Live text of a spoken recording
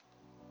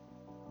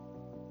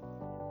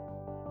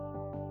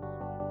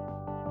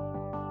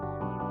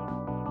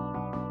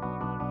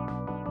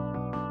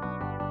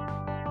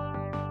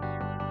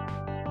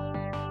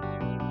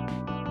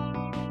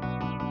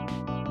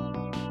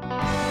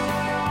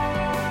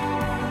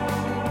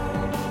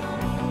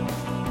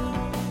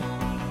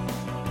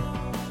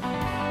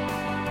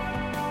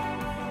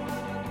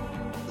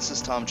This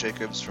is Tom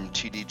Jacobs from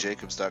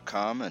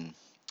tdjacobs.com, and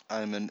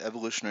I'm an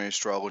evolutionary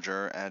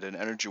astrologer and an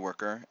energy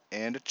worker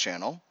and a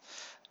channel.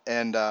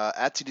 And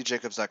at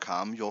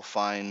tdjacobs.com, you'll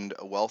find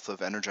a wealth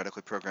of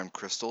energetically programmed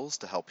crystals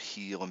to help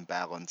heal and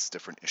balance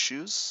different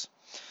issues,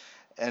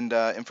 and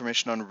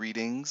information on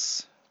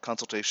readings,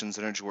 consultations,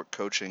 energy work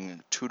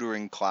coaching,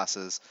 tutoring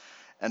classes,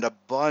 and a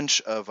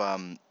bunch of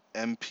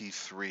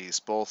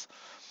MP3s, both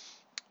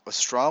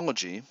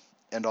astrology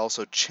and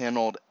also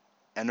channeled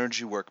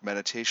energy work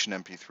meditation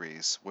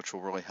MP3s, which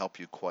will really help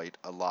you quite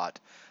a lot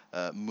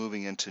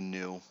moving into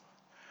new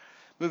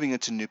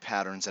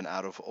patterns and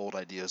out of old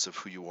ideas of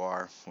who you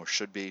are or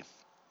should be.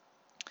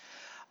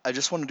 I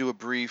just want to do a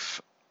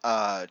brief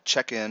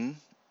check-in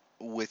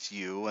with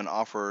you and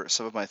offer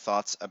some of my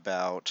thoughts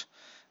about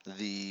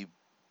the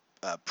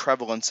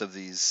prevalence of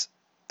these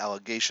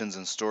allegations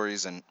and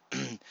stories and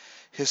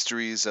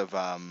histories of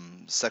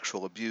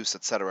sexual abuse,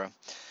 etc.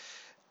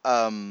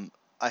 I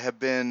have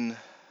been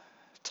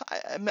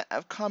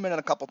I've commented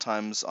a couple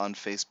times on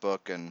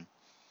Facebook and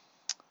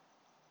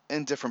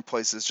in different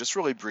places, just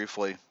really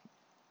briefly,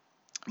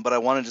 but I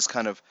want to just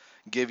kind of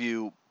give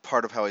you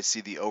part of how I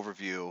see the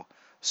overview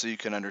so you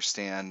can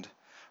understand,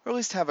 or at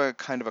least have a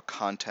kind of a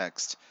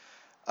context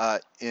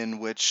in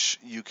which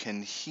you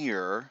can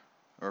hear,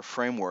 or a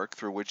framework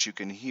through which you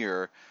can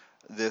hear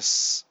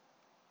this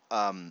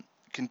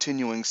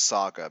continuing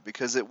saga,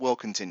 because it will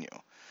continue.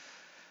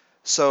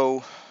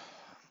 So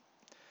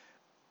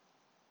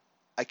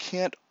I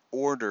can't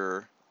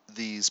order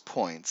these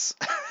points.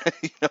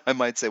 I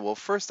might say, well,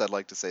 first I'd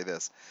like to say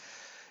this.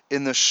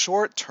 In the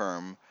short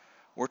term,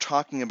 we're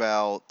talking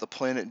about the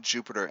planet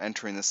Jupiter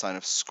entering the sign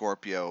of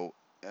Scorpio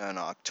on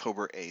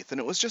October 8th. And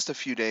it was just a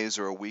few days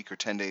or a week or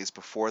 10 days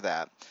before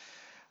that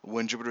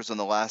when Jupiter's on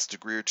the last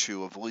degree or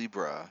two of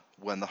Libra,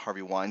 when the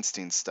Harvey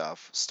Weinstein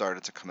stuff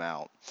started to come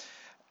out.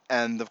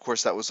 And of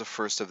course, that was the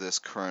first of this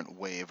current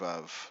wave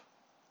of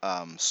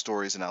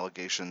stories and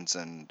allegations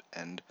and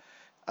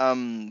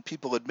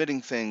people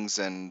admitting things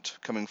and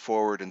coming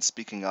forward and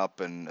speaking up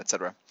and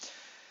etc.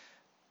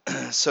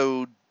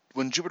 So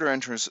when Jupiter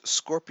enters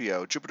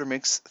Scorpio, Jupiter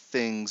makes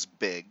things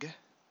big,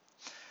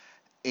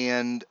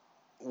 and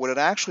what it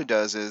actually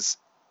does is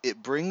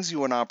it brings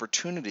you an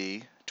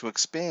opportunity to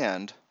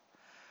expand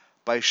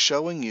by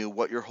showing you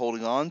what you're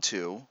holding on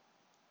to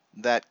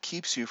that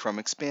keeps you from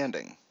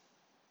expanding.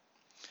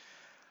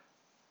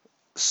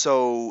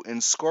 So in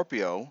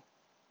Scorpio,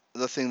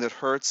 the thing that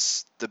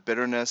hurts, the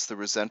bitterness, the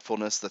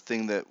resentfulness, the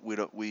thing that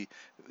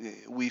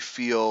we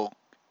feel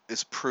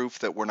is proof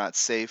that we're not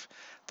safe,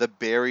 the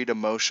buried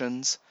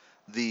emotions,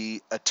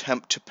 the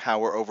attempt to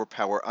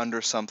overpower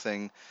under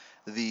something,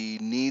 the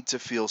need to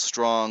feel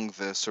strong,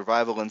 the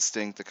survival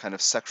instinct, the kind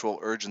of sexual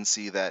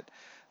urgency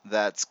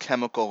that's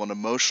chemical and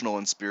emotional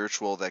and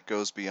spiritual that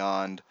goes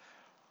beyond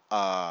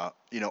our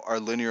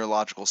linear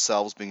logical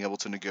selves being able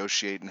to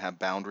negotiate and have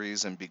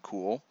boundaries and be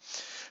cool.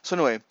 So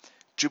anyway,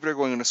 Jupiter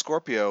going into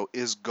Scorpio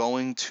is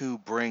going to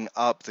bring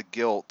up the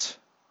guilt,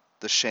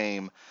 the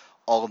shame,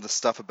 all of the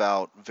stuff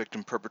about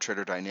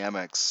victim-perpetrator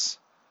dynamics,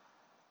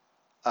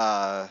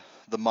 the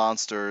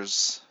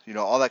monsters,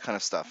 all that kind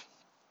of stuff.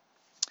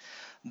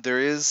 There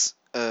is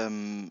a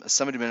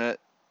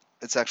 70-minute,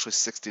 it's actually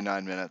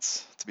 69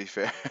 minutes, to be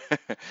fair,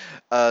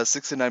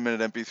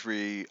 69-minute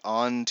MP3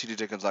 on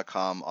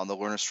tdjacobs.com on the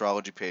Learn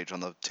Astrology page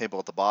on the table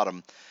at the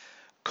bottom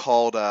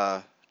called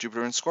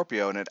Jupiter in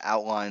Scorpio, and it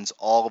outlines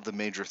all of the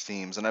major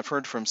themes. And I've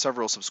heard from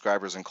several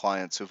subscribers and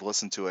clients who've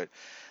listened to it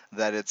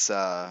that it's,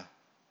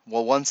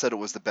 one said it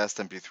was the best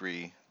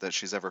MP3 that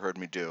she's ever heard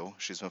me do.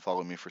 She's been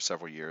following me for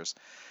several years.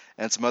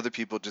 And some other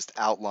people just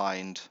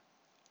outlined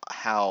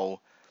how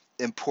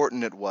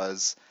important it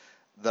was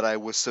that I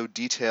was so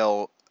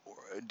detailed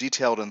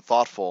and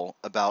thoughtful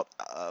about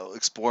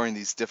exploring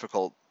these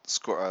difficult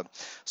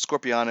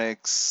scorpionic,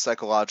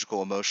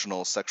 psychological,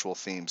 emotional, sexual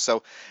themes.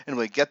 So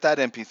anyway, get that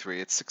MP3.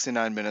 It's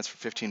 69 minutes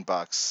for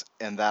 $15,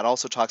 and that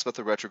also talks about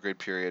the retrograde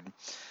period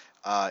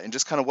and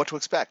just kind of what to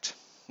expect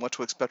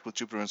with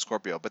Jupiter and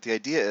Scorpio. But the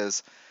idea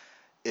is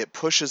it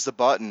pushes the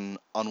button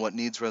on what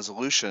needs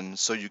resolution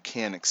so you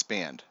can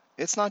expand.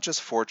 It's not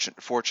just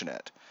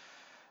fortunate.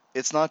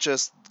 It's not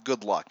just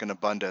good luck and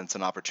abundance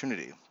and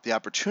opportunity. The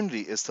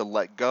opportunity is to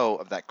let go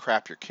of that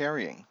crap you're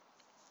carrying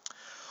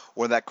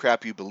or that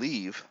crap you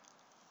believe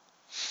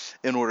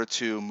in order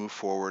to move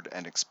forward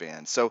and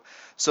expand. So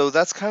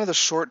that's kind of the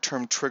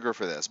short-term trigger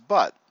for this,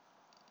 but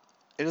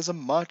it is a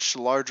much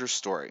larger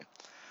story.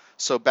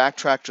 So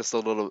backtrack just a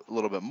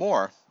little bit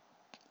more,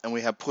 and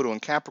we have Pluto in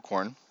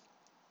Capricorn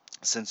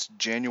since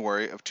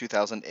January of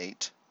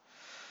 2008.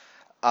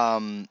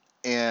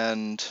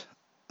 And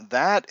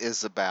that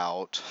is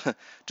about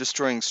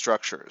destroying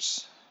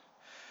structures.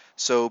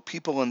 So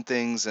people and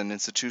things and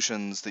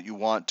institutions that you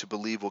want to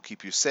believe will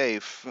keep you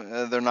safe,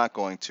 they're not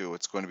going to.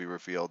 It's going to be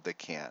revealed they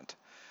can't.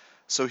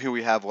 So here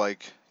we have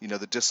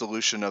the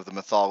dissolution of the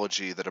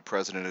mythology that a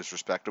president is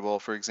respectable,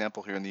 for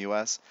example, here in the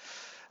U.S.,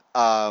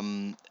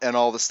 and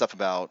all the stuff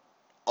about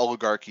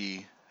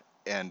oligarchy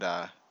and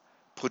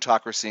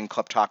plutocracy and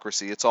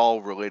kleptocracy. It's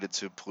all related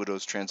to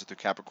Pluto's transit through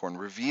Capricorn,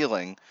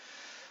 revealing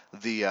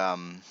the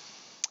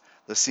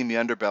seamy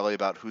underbelly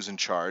about who's in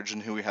charge,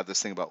 and who we have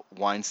this thing about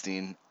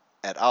Weinstein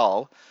et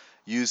al.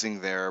 Using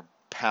their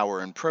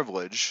power and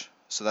privilege.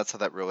 So that's how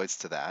that relates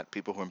to that.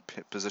 People who are in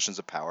positions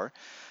of power,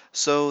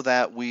 so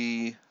that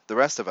we, the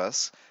rest of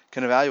us,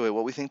 can evaluate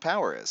what we think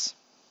power is,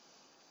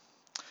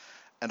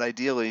 and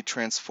ideally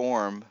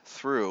transform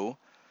through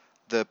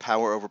the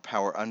power over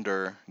power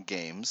under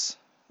games,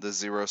 the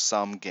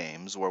zero-sum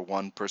games where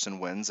one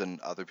person wins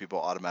and other people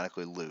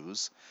automatically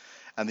lose,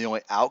 and the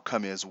only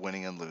outcome is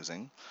winning and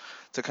losing,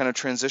 to kind of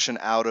transition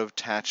out of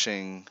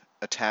attaching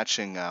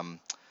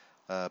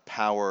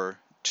power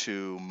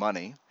to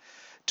money,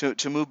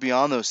 to move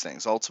beyond those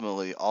things.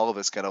 Ultimately, all of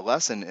us get a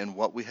lesson in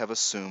what we have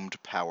assumed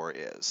power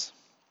is.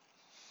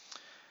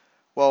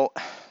 Well,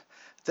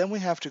 then we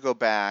have to go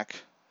back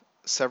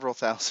several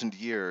thousand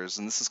years,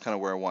 and this is kind of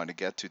where I wanted to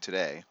get to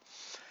today.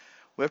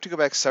 We have to go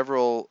back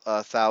several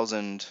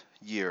thousand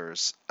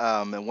years,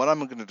 and what I'm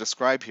going to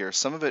describe here,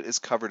 some of it is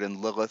covered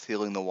in Lilith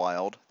Healing the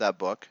Wild, that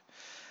book,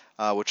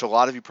 which a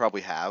lot of you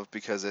probably have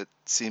because it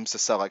seems to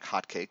sell like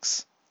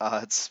hotcakes.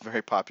 It's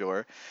very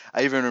popular.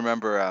 I even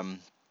remember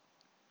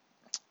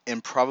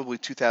in probably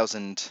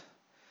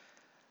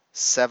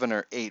 2007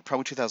 or 8,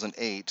 probably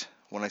 2008,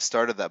 when I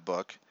started that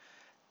book,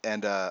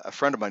 and a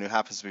friend of mine who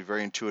happens to be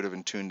very intuitive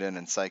and tuned in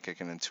and psychic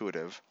and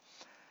intuitive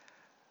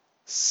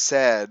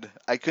said,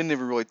 I couldn't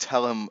even really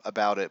tell him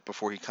about it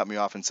before he cut me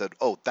off and said,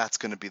 oh, that's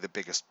going to be the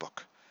biggest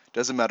book.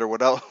 Doesn't matter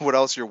what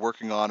else you're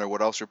working on or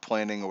what else you're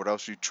planning or what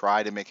else you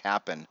try to make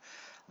happen.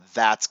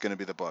 That's going to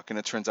be the book. And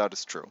it turns out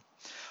it's true.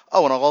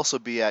 Oh, and I'll also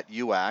be at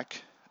UAC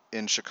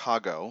in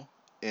Chicago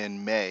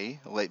in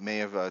late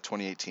May of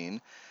 2018.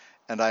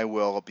 And I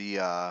will be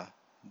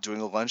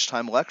doing a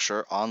lunchtime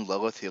lecture on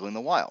Lilith Healing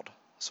the Wild.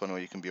 So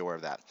anyway, you can be aware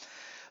of that.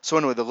 So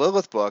anyway, the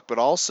Lilith book, but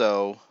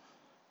also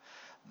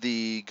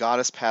the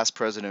Goddess Past,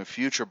 Present, and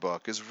Future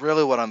book is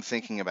really what I'm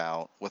thinking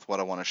about with what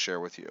I want to share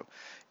with you.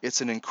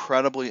 It's an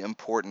incredibly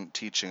important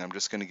teaching. I'm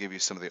just going to give you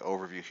some of the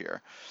overview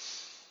here.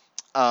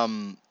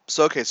 So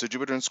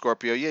Jupiter and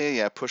Scorpio,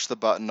 yeah, push the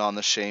button on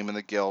the shame and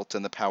the guilt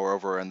and the power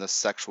over and the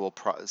sexual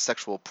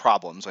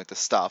problems, like the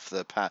stuff,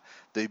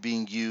 the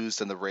being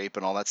used and the rape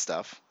and all that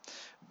stuff,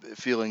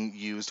 feeling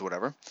used,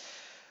 whatever.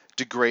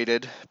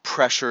 Degraded,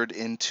 pressured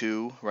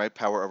into, right,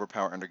 power over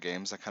power under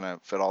games. I kind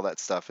of fit all that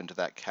stuff into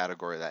that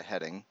category, that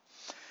heading.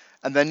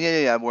 And then,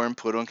 we're in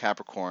Pluto and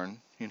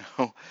Capricorn,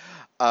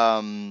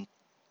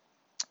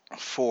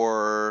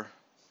 for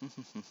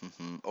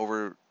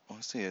over,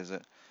 let's see, is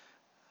it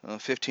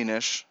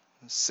 15-ish,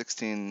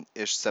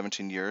 16-ish,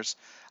 17 years.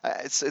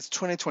 It's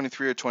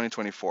 2023 or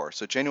 2024.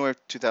 So January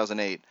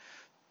 2008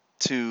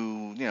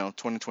 to,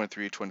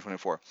 2023,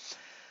 2024.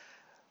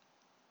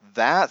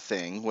 That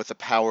thing with the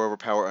power over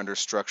power under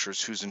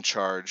structures, who's in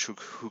charge,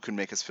 who can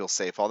make us feel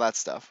safe, all that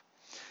stuff.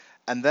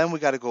 And then we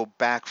got to go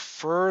back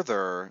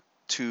further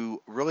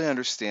to really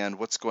understand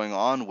what's going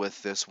on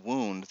with this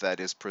wound that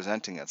is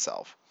presenting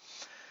itself.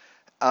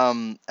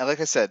 And like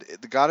I said,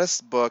 the Goddess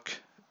book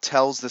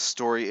tells this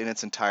story in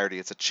its entirety.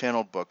 It's a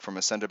channeled book from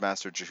Ascended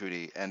Master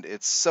Jehudi, and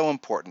it's so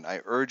important.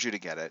 I urge you to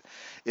get it.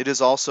 It is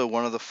also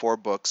one of the 4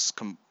 books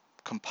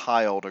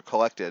compiled or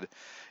collected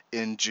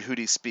in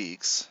Jehudi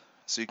Speaks,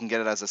 so you can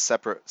get it as a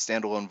separate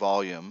standalone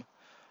volume,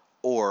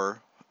 or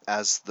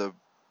as the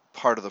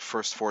part of the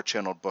first 4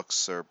 channeled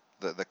books, or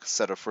the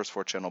set of first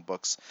 4 channeled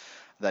books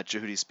that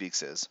Jehudi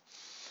Speaks is.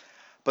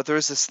 But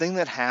there's this thing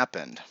that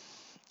happened,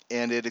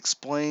 and it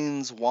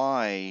explains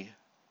why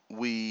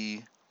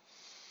we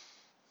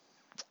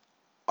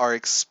are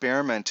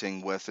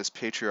experimenting with this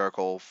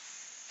patriarchal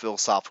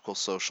philosophical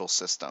social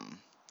system.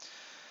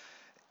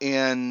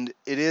 And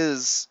it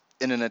is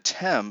in an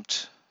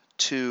attempt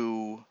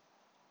to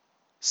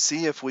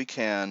see if we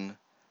can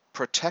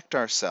protect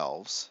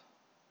ourselves.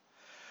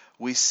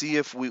 We see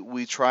if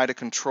we try to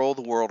control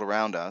the world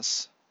around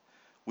us.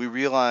 We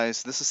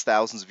realize this is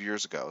thousands of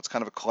years ago. It's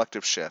kind of a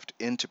collective shift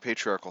into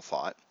patriarchal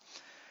thought.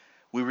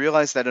 We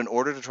realize that in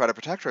order to try to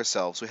protect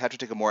ourselves, we have to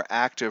take a more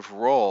active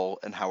role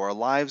in how our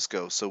lives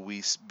go. So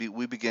we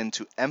begin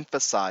to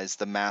emphasize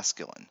the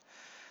masculine.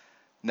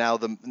 Now,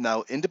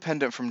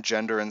 independent from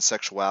gender and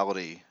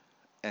sexuality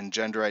and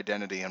gender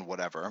identity and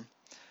whatever,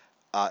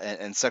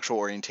 and sexual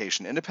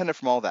orientation, independent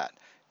from all that,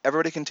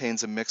 everybody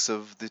contains a mix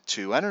of the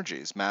 2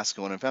 energies,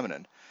 masculine and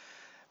feminine.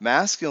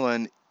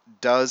 Masculine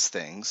does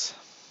things.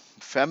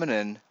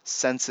 Feminine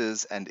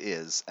senses and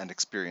is and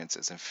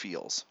experiences and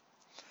feels.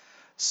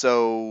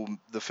 So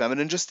the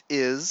feminine just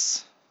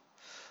is.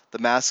 The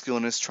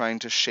masculine is trying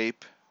to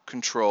shape,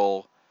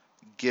 control,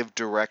 give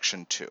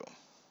direction to.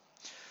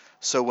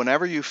 So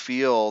whenever you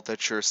feel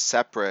that you're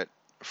separate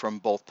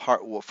from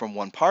from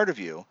one part of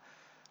you,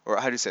 or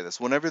how do you say this?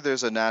 Whenever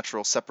there's a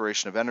natural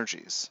separation of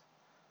energies,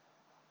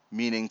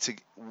 meaning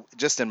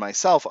just in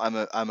myself,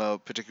 I'm a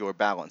particular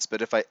balance.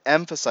 But if I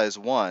emphasize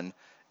one,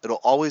 it'll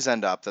always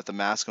end up that the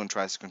masculine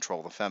tries to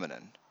control the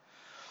feminine.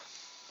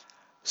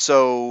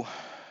 So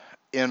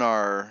in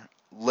our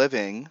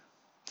living,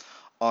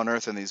 on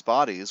Earth in these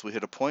bodies, we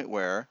hit a point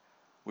where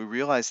we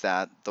realized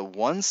that the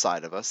one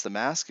side of us, the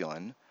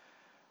masculine,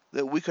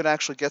 that we could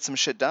actually get some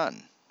shit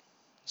done.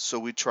 So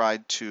we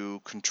tried to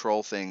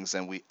control things,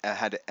 and we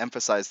had to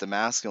emphasize the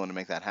masculine to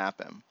make that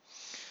happen.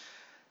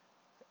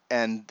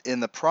 And in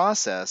the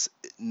process,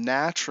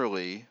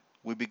 naturally,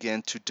 we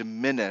began to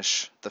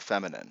diminish the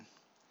feminine.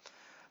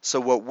 So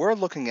what we're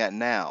looking at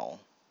now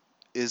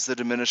is the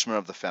diminishment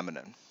of the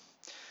feminine.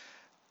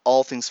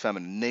 All things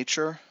feminine.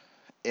 Nature,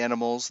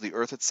 animals, the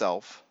earth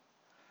itself,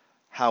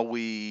 how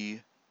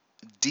we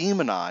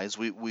demonize,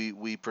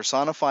 we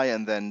personify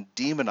and then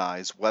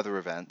demonize weather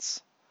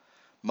events.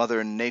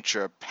 Mother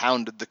Nature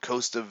pounded the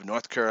coast of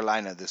North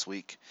Carolina this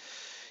week.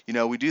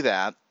 We do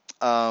that.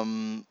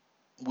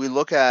 We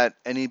look at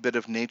any bit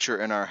of nature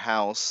in our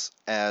house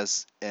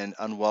as an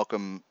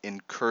unwelcome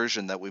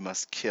incursion that we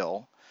must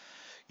kill.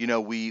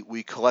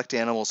 We collect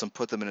animals and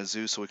put them in a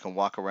zoo so we can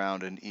walk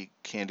around and eat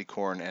candy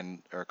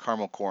corn or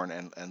caramel corn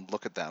and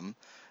look at them,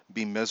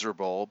 be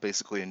miserable,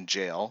 basically in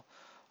jail,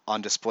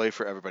 on display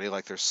for everybody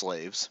like they're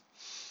slaves.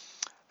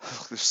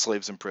 They're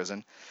slaves in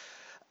prison.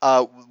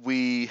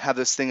 We have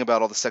this thing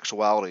about all the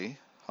sexuality,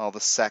 all the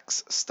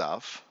sex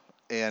stuff,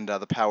 and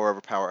the power over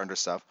power under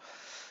stuff.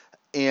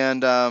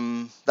 And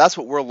that's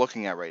what we're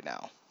looking at right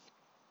now.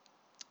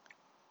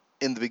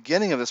 In the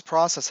beginning of this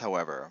process,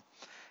 however,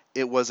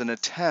 it was an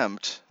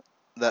attempt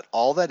that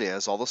all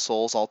the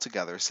souls all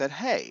together said,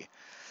 hey,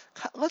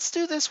 let's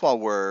do this while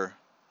we're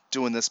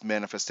doing this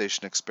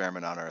manifestation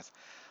experiment on Earth.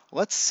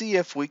 Let's see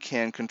if we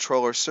can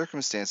control our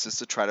circumstances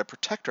to try to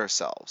protect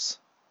ourselves.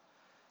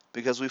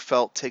 Because we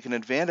felt taken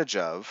advantage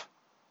of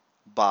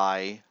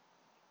by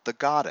the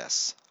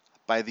goddess,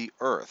 by the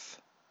earth.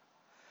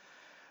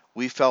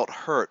 We felt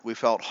hurt, we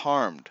felt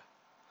harmed.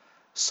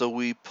 So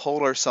we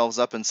pulled ourselves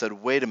up and said,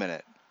 wait a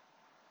minute,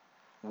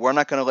 we're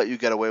not going to let you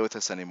get away with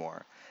this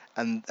anymore.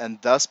 And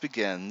thus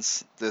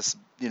begins this,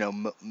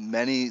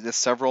 this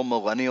several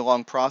millennia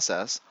long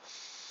process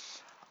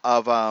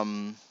of,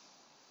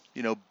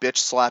 bitch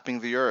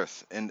slapping the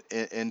earth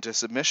into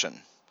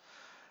submission,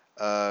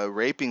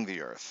 raping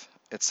the earth,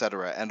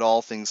 etc., and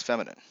all things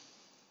feminine.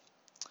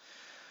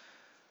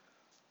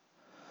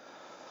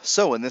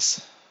 So in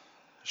this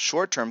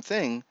short-term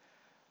thing,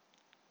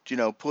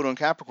 Pluto and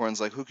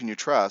Capricorn's like, who can you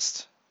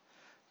trust?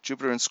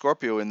 Jupiter and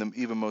Scorpio in the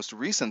even most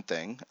recent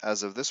thing,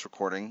 as of this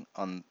recording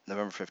on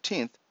November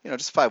 15th,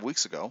 just 5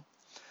 weeks ago,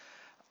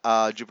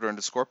 Jupiter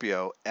into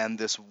Scorpio, and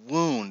this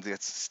wound,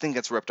 this thing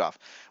gets ripped off.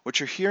 What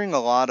you're hearing a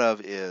lot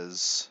of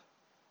is,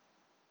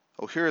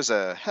 here's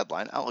a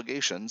headline,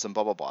 allegations, and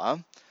blah, blah, blah.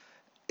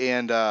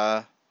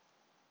 And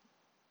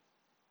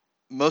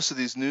most of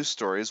these news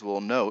stories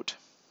will note,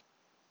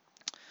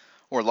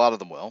 or a lot of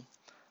them will,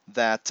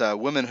 that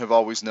women have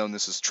always known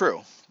this is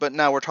true, but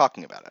now we're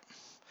talking about it.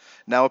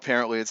 Now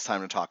apparently it's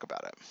time to talk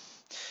about it.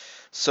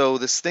 So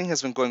this thing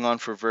has been going on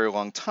for a very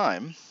long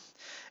time,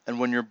 and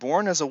when you're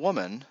born as a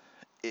woman,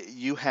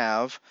 you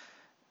have,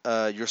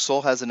 your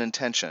soul has an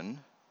intention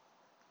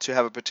to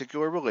have a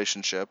particular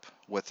relationship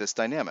with this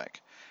dynamic.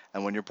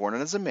 And when you're born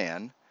as a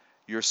man,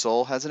 your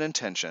soul has an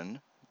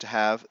intention to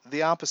have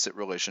the opposite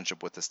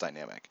relationship with this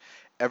dynamic.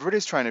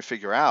 Everybody's trying to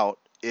figure out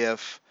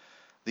if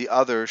the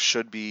other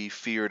should be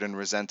feared and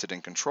resented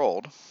and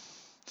controlled.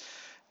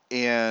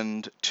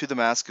 And to the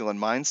masculine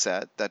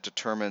mindset that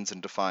determines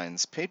and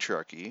defines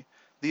patriarchy,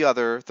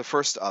 the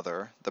first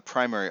other, the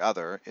primary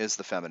other, is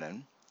the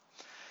feminine.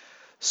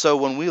 So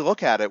when we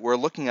look at it, we're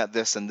looking at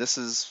this, and this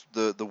is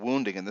the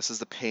wounding, and this is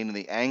the pain and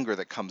the anger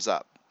that comes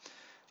up.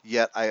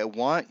 Yet I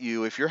want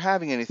you, if you're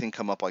having anything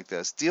come up like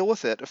this, deal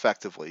with it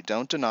effectively.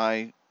 Don't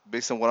deny,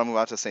 based on what I'm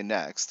about to say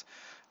next,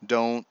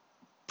 don't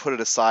put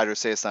it aside or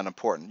say it's not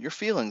important. Your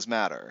feelings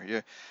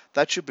matter.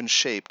 That you've been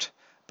shaped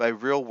by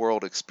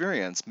real-world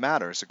experience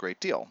matters a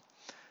great deal.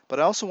 But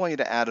I also want you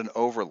to add an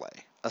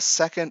overlay, a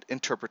second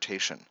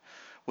interpretation,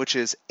 which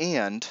is,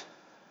 and,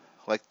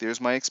 like, there's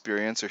my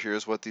experience, or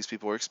here's what these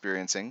people are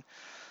experiencing,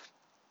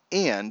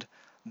 and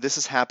this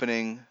is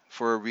happening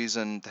for a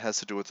reason that has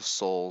to do with the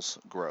soul's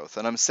growth.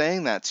 And I'm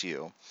saying that to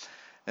you,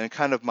 and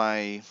kind of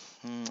my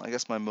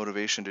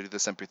motivation to do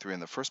this MP3 in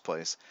the first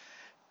place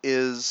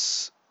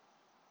is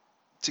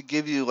to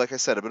give you, like I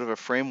said, a bit of a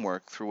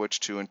framework through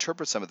which to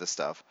interpret some of this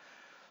stuff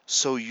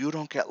so you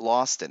don't get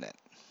lost in it.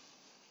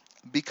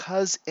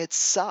 Because it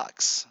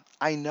sucks.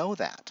 I know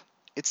that.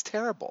 It's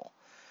terrible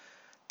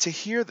to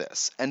hear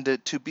this and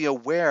to be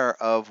aware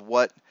of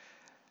what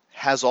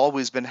has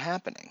always been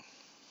happening.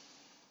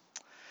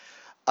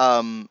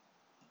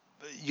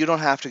 You don't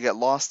have to get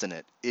lost in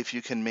it. If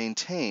you can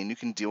maintain, you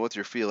can deal with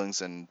your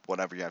feelings and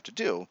whatever you have to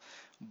do,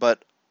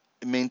 but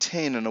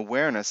maintain an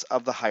awareness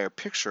of the higher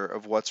picture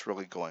of what's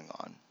really going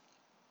on.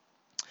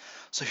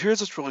 So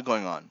here's what's really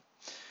going on.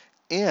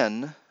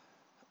 In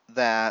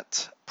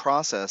that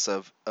process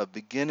of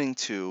beginning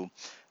to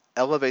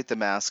elevate the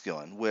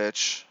masculine,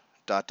 which ...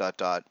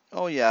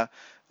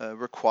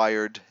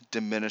 required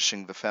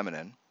diminishing the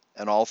feminine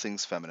and all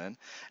things feminine,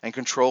 and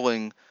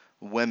controlling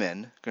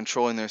women,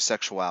 controlling their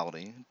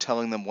sexuality,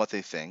 telling them what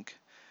they think,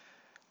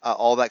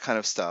 all that kind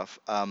of stuff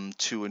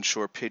to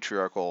ensure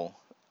patriarchal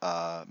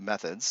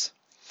methods.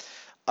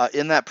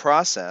 In that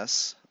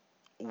process,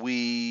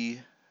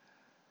 we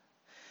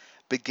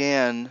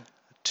began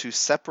to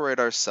separate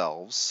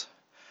ourselves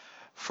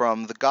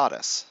from the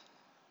goddess,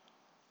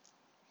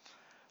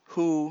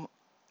 who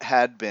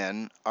had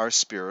been our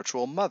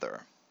spiritual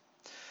mother.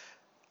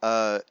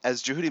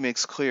 As Jehudi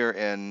makes clear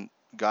in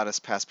Goddess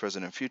Past,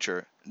 Present, and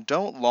Future,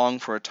 don't long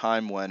for a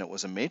time when it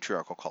was a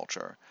matriarchal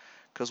culture,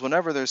 because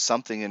whenever there's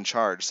something in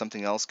charge,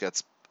 something else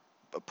gets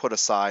put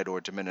aside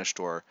or diminished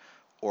or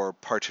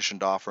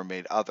partitioned off or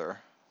made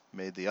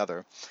the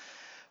other.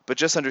 But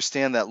just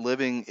understand that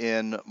living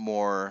in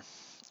more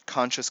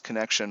conscious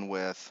connection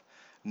with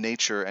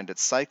nature and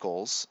its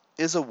cycles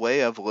is a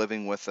way of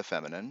living with the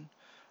feminine,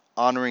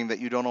 honoring that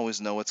you don't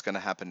always know what's going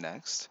to happen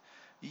next.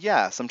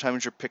 Yeah,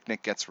 sometimes your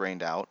picnic gets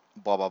rained out,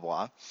 blah, blah,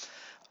 blah,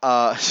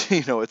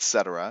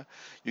 etc.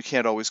 You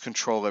can't always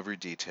control every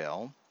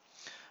detail.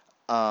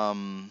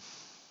 Um,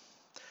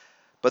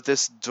 but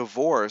this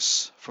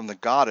divorce from the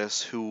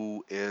goddess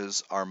who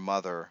is our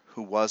mother,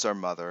 who was our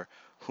mother,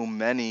 who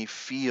many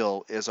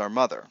feel is our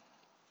mother.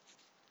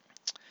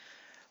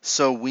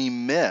 So we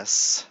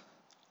miss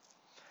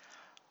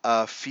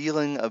a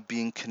feeling of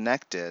being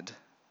connected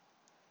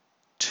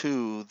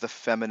to the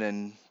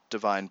feminine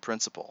divine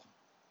principle.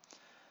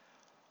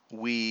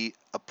 We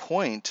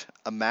appoint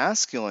a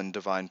masculine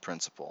divine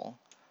principle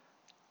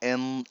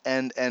and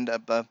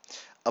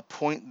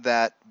appoint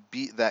that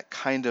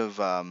kind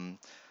of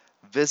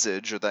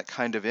visage or that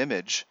kind of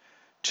image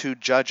to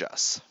judge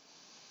us.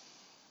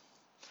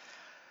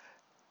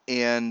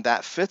 And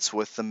that fits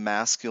with the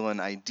masculine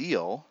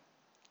ideal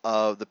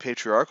of the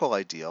patriarchal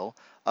ideal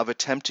of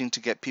attempting to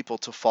get people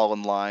to fall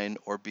in line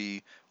or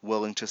be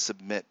willing to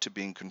submit to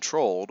being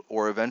controlled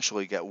or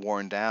eventually get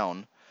worn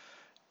down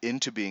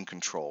into being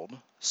controlled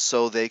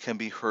so they can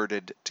be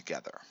herded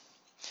together.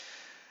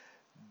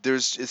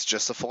 It's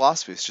just a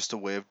philosophy, it's just a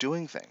way of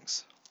doing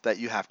things, that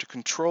you have to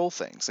control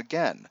things.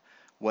 Again,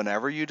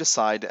 whenever you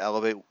decide to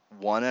elevate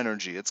one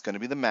energy, it's going to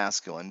be the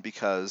masculine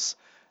because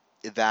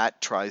that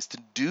tries to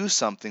do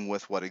something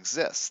with what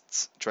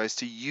exists. It tries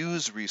to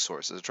use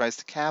resources, it tries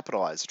to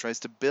capitalize, it tries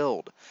to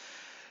build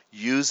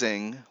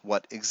using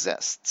what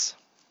exists.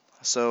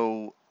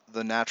 So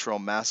the natural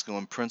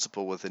masculine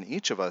principle within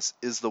each of us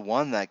is the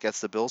one that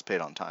gets the bills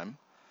paid on time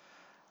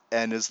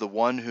and is the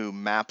one who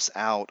maps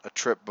out a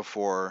trip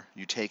before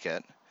you take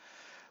it.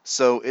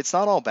 So it's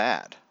not all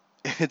bad.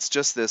 It's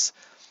just this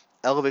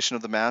elevation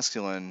of the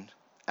masculine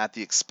at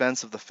the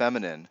expense of the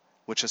feminine,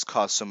 which has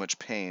caused so much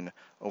pain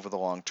over the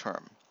long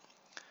term.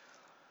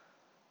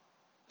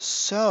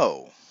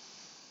 So,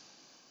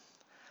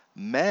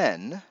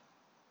 men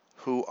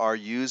who are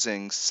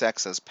using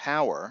sex as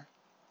power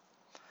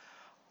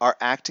are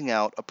acting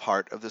out a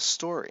part of the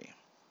story.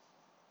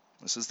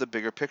 This is the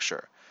bigger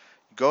picture.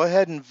 Go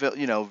ahead and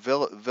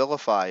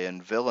vilify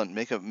and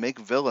make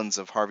villains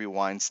of Harvey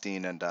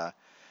Weinstein and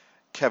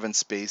Kevin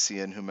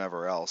Spacey and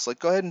whomever else. Like,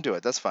 go ahead and do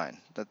it. That's fine.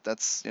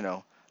 That's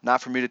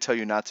not for me to tell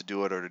you not to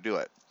do it or to do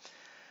it.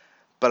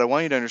 But I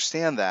want you to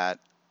understand that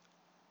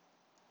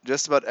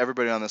just about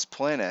everybody on this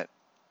planet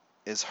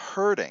is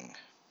hurting.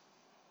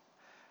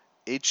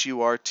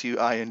 Hurting.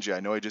 I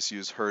know I just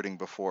used hurting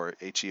before.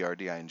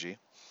 Herding.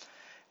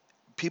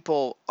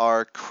 People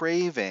are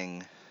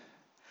craving,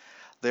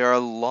 they are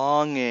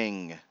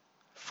longing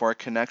for a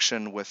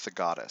connection with the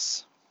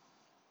goddess.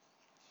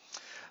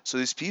 So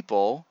these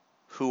people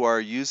who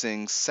are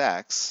using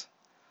sex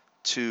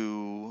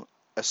to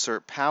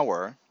assert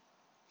power,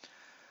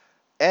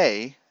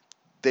 they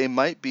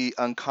might be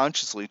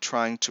unconsciously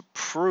trying to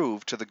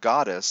prove to the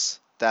goddess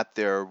that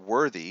they're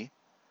worthy,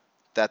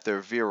 that they're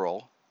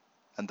virile,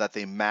 and that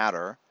they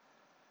matter,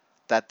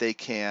 that they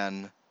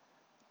can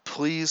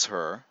please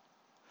her.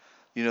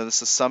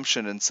 This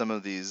assumption in some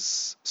of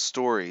these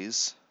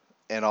stories,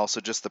 and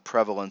also just the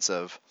prevalence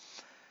of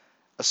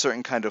a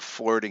certain kind of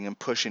flirting and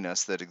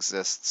pushiness that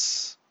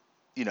exists,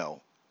 in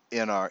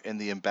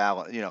the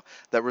imbalance,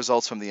 that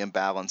results from the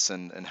imbalance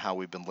and how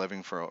we've been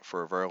living for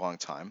a very long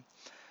time.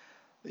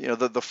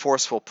 The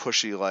forceful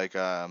pushy, like,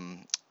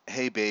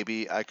 hey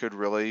baby, I could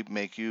really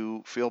make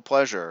you feel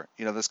pleasure.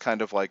 This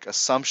kind of like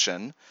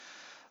assumption,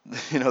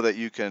 that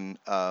you can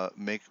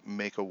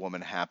make a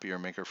woman happy or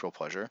make her feel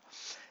pleasure,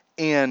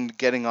 and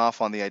getting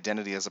off on the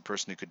identity as a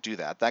person who could do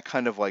that. That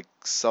kind of like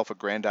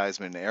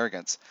self-aggrandizement and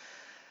arrogance.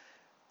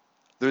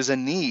 There's a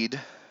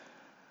need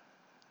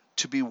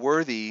to be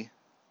worthy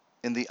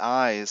in the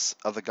eyes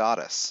of the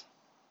goddess.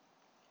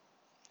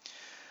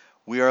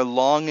 We are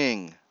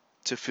longing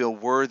to feel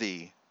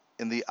worthy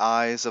in the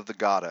eyes of the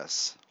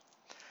goddess.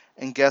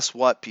 And guess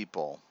what,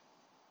 people?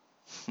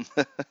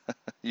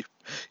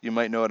 You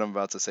might know what I'm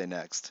about to say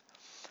next.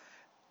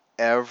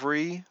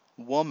 Every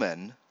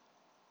woman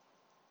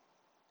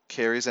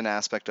carries an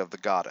aspect of the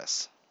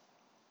goddess.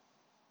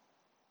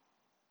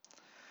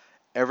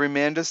 Every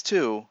man does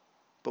too,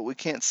 but we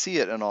can't see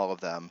it in all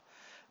of them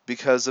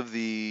because of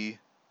the,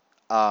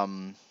 how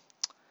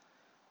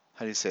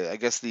do you say it? I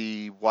guess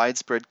the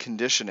widespread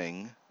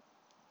conditioning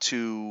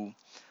to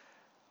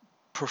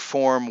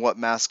perform what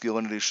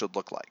masculinity should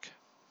look like,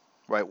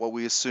 right? What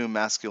we assume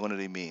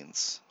masculinity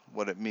means,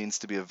 what it means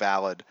to be a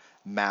valid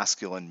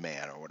masculine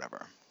man or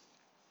whatever.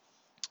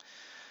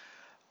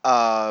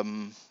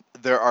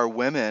 There are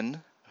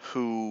women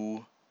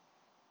who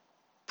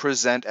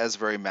present as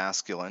very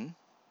masculine.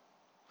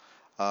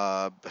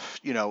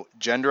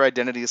 Gender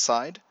identity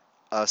aside,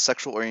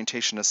 sexual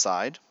orientation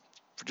aside,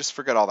 just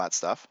forget all that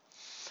stuff.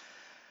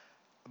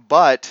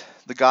 But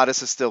the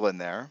goddess is still in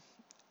there,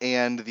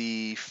 and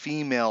the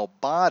female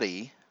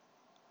body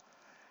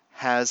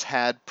has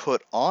had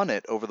put on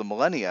it over the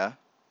millennia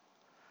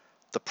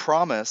the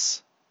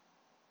promise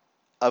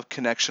of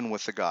connection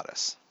with the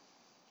goddess.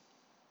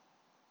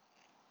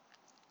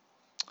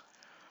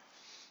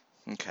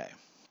 Okay.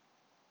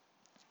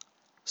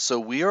 So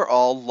we are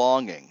all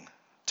longing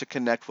to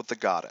connect with the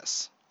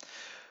goddess.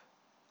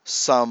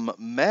 Some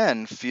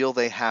men feel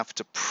they have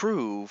to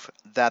prove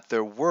that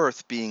they're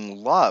worth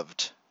being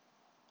loved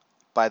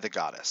by the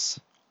goddess.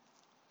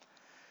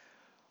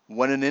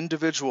 When an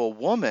individual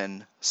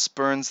woman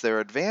spurns their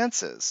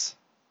advances,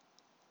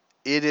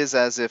 it is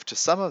as if to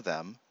some of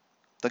them,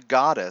 the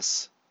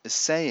goddess is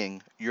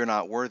saying, "You're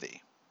not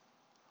worthy."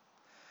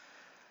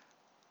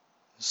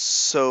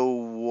 So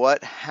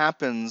what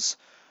happens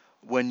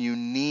when you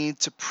need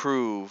to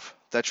prove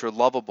that you're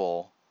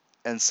lovable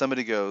and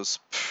somebody goes,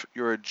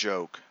 "You're a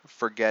joke,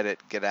 forget it,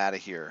 get out of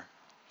here"?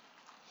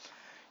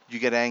 You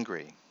get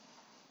angry.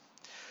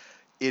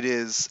 It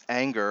is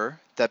anger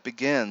that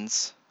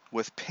begins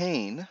with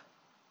pain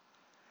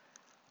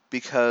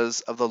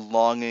because of the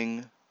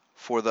longing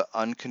for the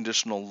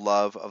unconditional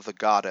love of the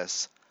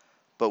goddess,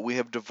 but we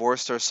have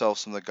divorced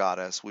ourselves from the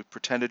goddess. We've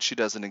pretended she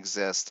doesn't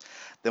exist.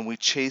 Then we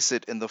chase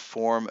it in the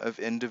form of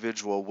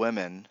individual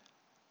women,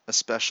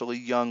 especially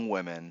young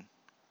women.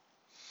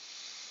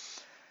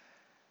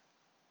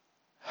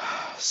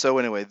 So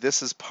anyway,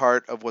 this is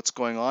part of what's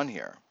going on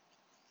here.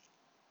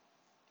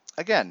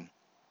 Again,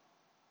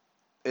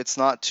 it's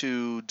not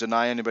to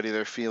deny anybody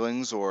their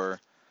feelings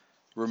or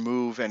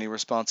remove any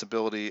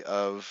responsibility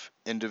of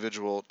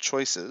individual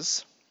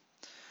choices,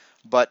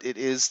 but it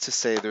is to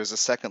say there's a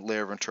second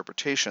layer of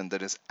interpretation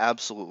that is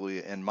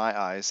absolutely, in my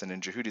eyes and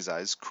in Jehudi's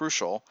eyes,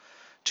 crucial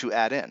to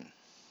add in.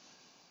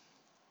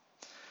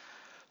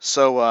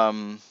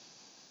 So,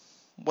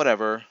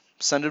 whatever,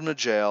 send him to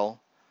jail,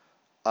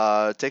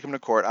 take him to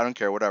court, I don't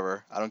care,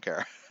 whatever, I don't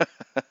care.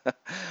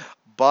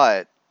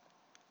 But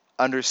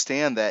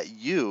understand that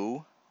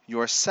you,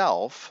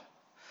 yourself,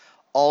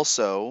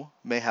 also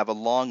may have a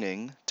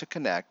longing to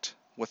connect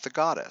with the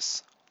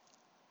goddess.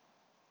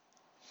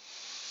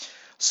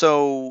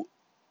 So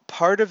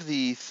part of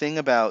the thing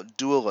about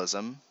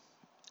dualism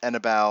and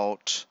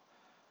about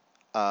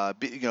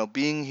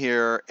being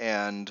here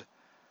and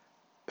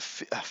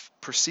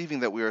perceiving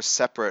that we are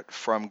separate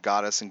from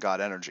goddess and God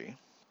energy,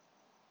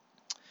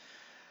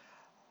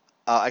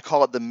 I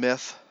call it the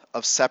myth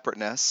of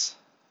separateness,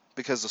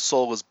 because the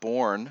soul is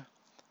born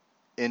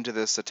into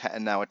this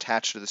and now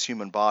attached to this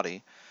human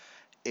body,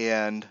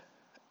 and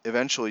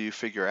eventually you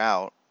figure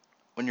out,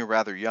 when you're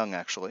rather young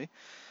actually,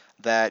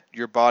 that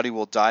your body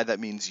will die.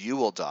 That means you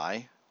will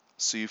die.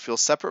 So you feel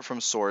separate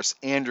from source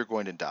and you're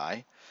going to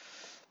die.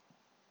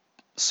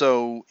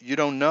 So you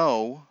don't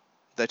know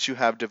that you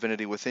have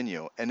divinity within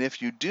you. And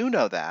if you do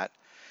know that,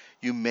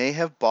 you may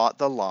have bought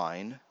the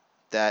line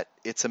that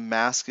it's a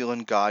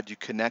masculine God you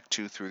connect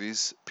to through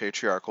these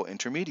patriarchal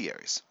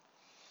intermediaries.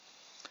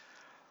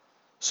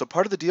 So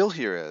part of the deal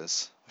here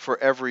is for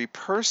every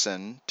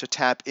person to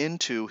tap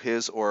into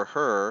his or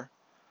her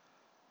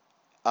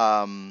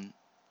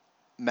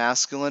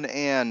masculine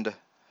and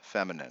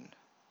feminine,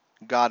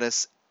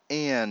 goddess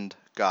and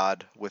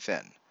God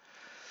within.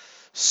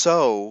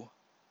 So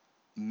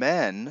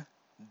men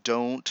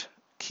don't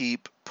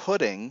keep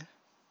putting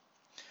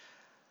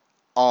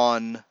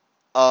on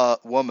a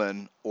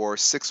woman or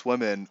 6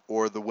 women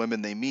or the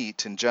women they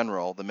meet in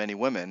general, the many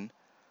women,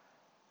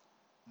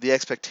 the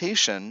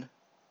expectation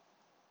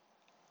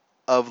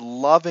of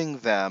loving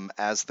them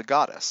as the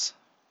goddess.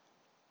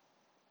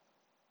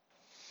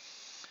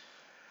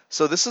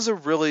 So this is a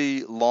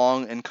really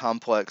long and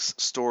complex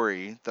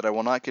story that I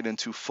will not get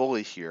into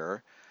fully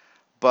here,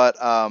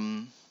 but I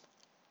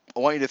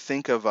want you to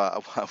think of, I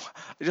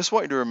just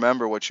want you to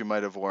remember what you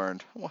might have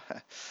learned.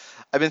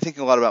 I've been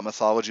thinking a lot about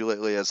mythology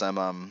lately as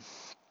I'm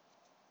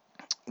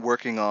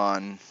working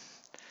on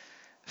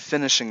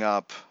finishing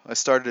up. I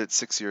started it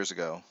 6 years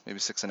ago, maybe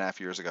 6.5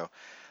 years ago,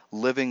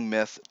 Living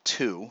Myth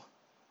 2,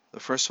 the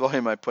first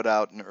volume I put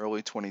out in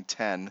early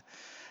 2010,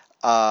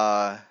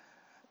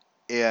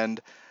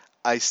 and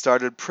I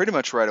started pretty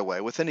much right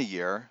away, within a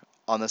year,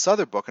 on this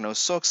other book, and I was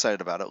so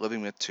excited about it,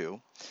 Living Myth 2.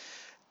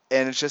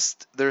 And it's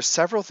just, there's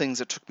several things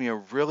that took me a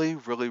really,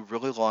 really,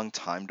 really long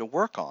time to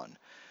work on.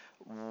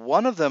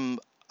 One of them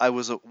I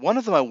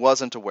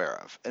wasn't aware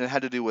of, and it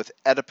had to do with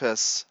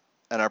Oedipus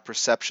and our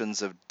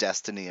perceptions of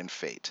destiny and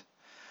fate.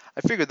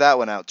 I figured that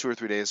one out 2 or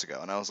 3 days ago,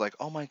 and I was like,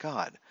 oh my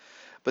God.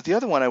 But the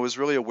other one I was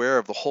really aware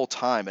of the whole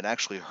time, it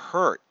actually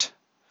hurt,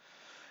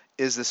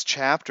 is this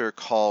chapter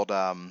called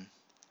Don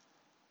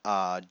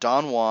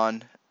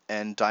Juan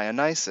and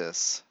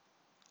Dionysus,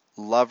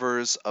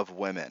 lovers of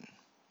women.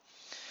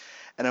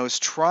 And I was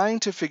trying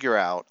to figure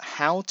out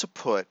how to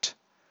put,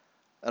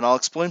 and I'll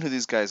explain who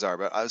these guys are,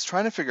 but I was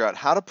trying to figure out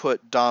how to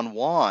put Don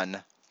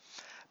Juan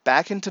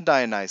back into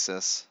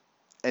Dionysus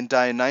and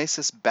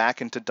Dionysus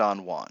back into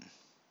Don Juan.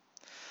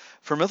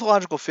 For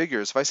mythological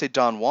figures, if I say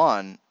Don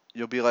Juan,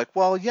 you'll be like,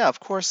 well, yeah, of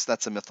course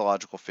that's a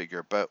mythological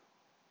figure, but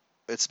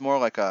it's more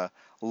like a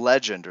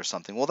legend or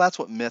something. Well, that's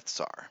what myths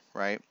are,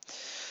 right?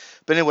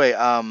 But anyway,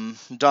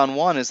 Don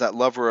Juan is that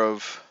lover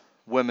of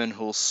women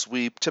who'll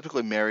sweep,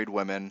 typically married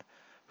women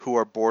who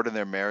are bored in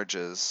their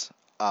marriages,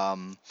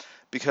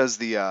 because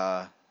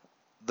the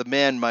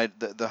man might,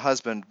 the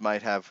husband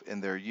might have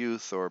in their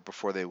youth or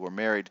before they were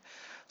married,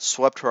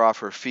 swept her off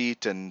her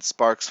feet and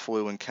sparks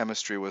flew and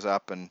chemistry was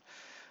up and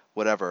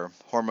whatever,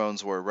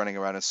 hormones were running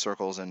around in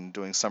circles and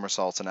doing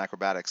somersaults and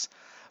acrobatics.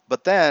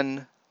 But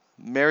then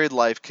married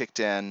life kicked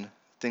in,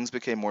 things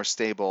became more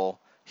stable,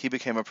 he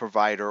became a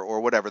provider or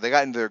whatever. They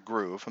got into their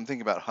groove. I'm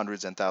thinking about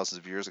hundreds and thousands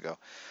of years ago.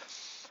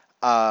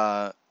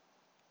 Uh,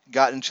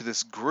 got into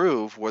this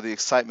groove where the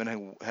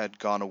excitement had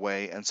gone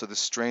away, and so the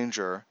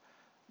stranger,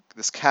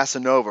 this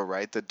Casanova,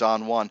 right, the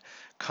Don Juan,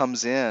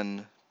 comes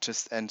in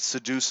and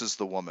seduces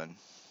the woman.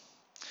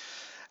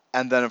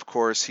 And then, of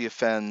course, he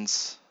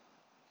offends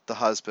the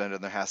husband,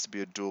 and there has to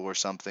be a duel or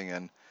something,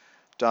 and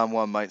Don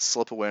Juan might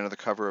slip away under the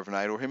cover of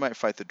night, or he might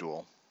fight the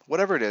duel.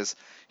 Whatever it is,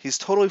 he's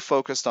totally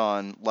focused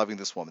on loving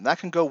this woman. That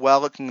can go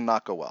well, it can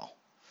not go well.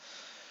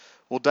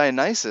 Well,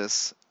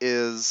 Dionysus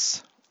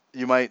is,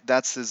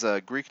 that's his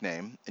Greek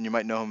name, and you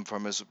might know him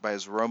by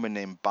his Roman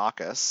name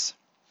Bacchus.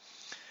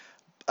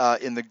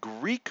 In the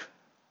Greek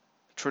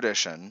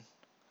tradition,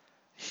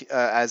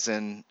 as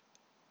in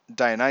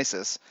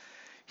Dionysus,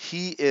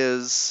 he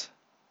is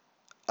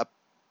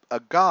a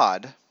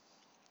god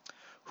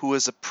who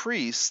is a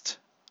priest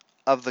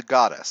of the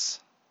goddess.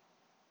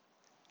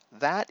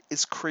 That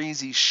is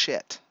crazy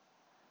shit.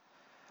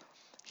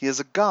 He is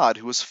a god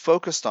who is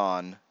focused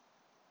on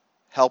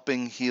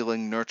helping,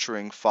 healing,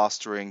 nurturing,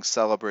 fostering,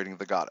 celebrating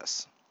the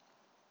goddess.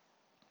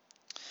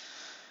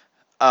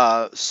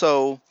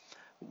 So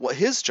what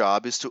his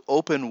job is to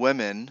open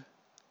women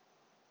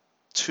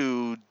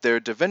to their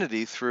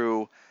divinity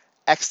through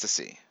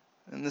ecstasy.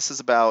 And this is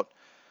about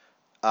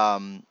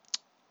um,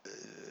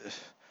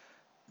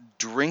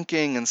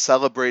 drinking and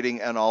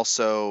celebrating and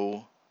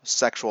also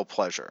sexual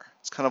pleasure.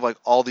 It's kind of like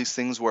all these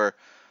things where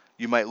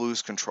you might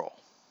lose control.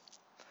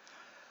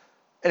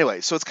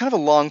 Anyway, so it's kind of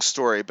a long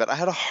story, but I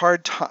had a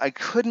hard time. I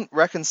couldn't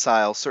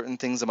reconcile certain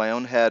things in my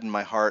own head and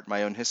my heart,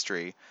 my own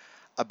history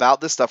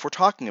about this stuff we're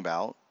talking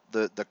about,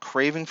 the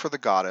craving for the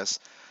goddess,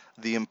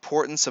 the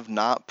importance of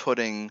not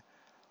putting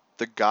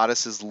the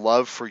goddess's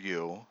love for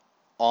you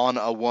on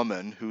a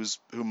woman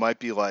who might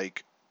be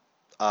like,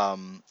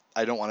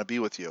 I don't want to be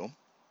with you.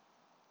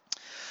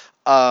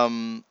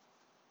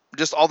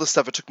 Just all this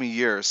stuff, it took me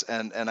years,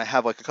 and I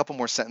have like a couple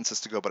more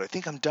sentences to go, but I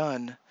think I'm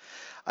done.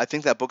 I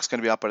think that book's going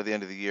to be out by the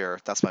end of the year.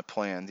 That's my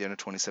plan, the end of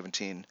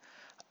 2017.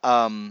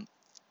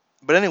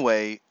 But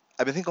anyway,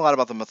 I've been thinking a lot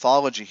about the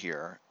mythology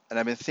here, and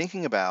I've been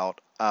thinking about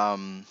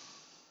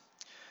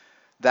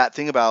that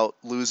thing about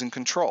losing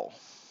control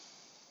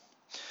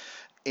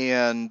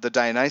and the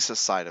Dionysus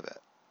side of it,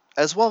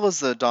 as well as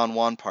the Don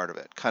Juan part of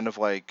it, kind of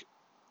like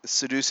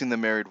seducing the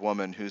married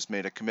woman who's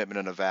made a commitment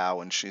and a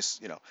vow, and she's,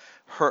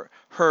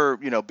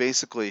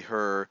 basically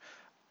her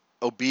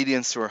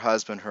obedience to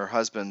her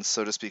husband's,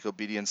 so to speak,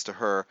 obedience to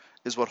her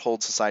is what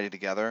holds society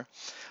together.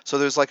 So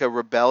there's like a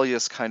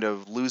rebellious kind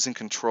of losing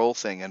control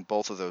thing in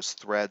both of those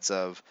threads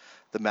of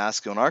the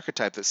masculine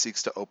archetype that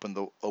seeks to open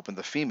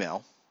the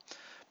female.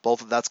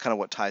 That's kind of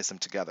what ties them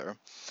together.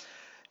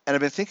 And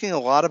I've been thinking a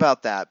lot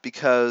about that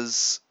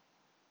because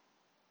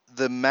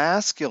the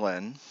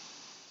masculine,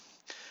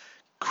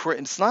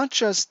 it's not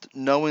just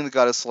knowing the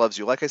goddess loves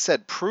you. Like I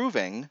said,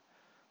 proving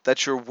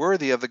that you're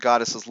worthy of the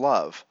goddess's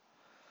love.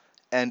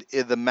 And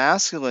the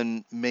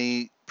masculine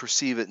may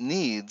perceive it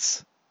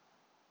needs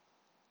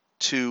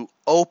to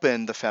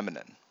open the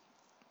feminine.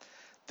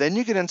 Then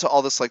you get into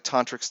all this like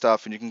tantric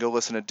stuff, and you can go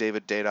listen to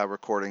David Data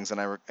recordings, and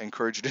I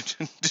encourage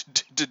you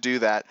to do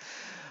that.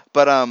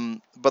 But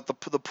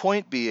the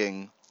point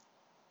being,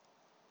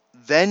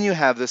 then you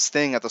have this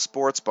thing at the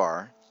sports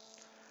bar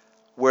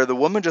where the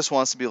woman just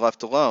wants to be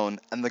left alone,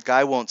 and the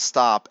guy won't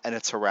stop, and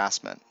it's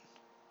harassment.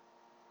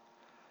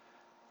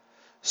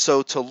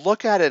 So to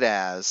look at it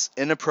as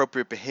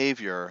inappropriate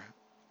behavior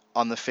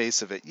on the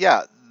face of it,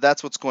 yeah,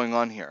 that's what's going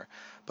on here.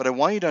 But I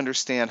want you to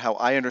understand how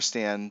I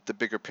understand the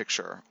bigger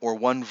picture, or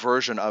one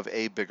version of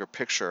a bigger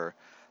picture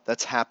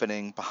that's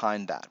happening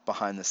behind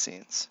the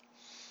scenes.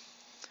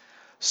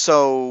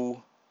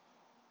 So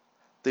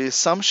the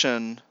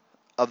assumption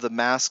of the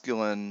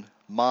masculine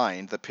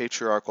mind, the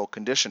patriarchal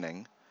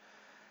conditioning,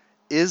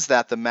 is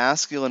that the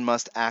masculine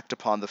must act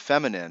upon the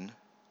feminine.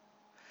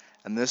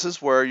 And this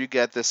is where you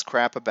get this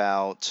crap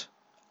about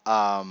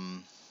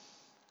what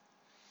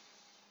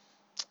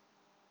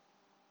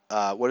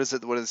is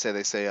it? What do they say?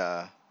 They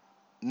say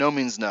no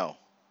means no.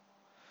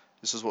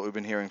 This is what we've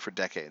been hearing for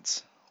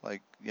decades.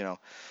 Like,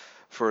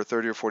 for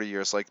 30 or 40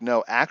 years. Like,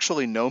 no,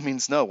 actually, no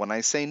means no. When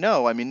I say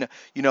no, I mean,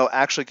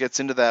 actually gets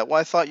into that. Well,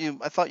 I thought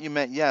you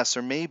meant yes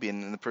or maybe,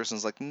 and the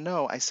person's like,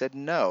 no, I said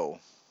no.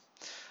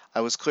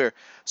 I was clear.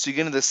 So you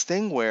get into this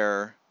thing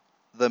where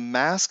the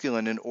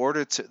masculine,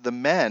 the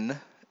men,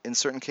 in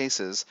certain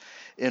cases,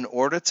 in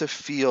order to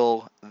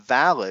feel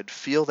valid,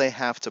 feel they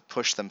have to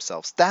push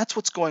themselves. That's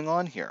what's going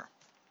on here.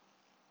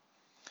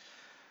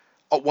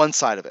 One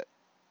side of it.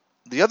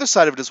 The other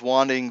side of it is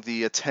wanting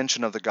the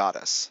attention of the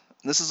goddess.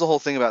 And this is the whole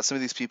thing about some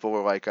of these people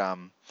were like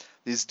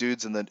these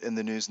dudes in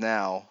the news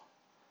now,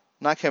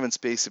 not Kevin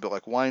Spacey, but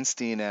like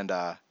Weinstein and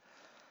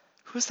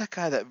who's that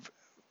guy, that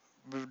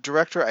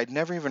director? I'd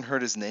never even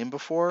heard his name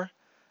before.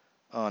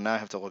 Oh, now I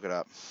have to look it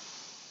up.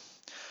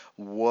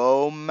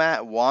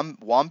 Womack?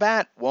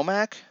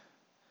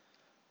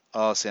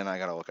 Oh, see, now I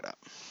gotta look it up.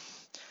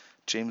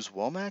 James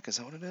Womack, is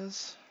that what it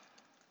is?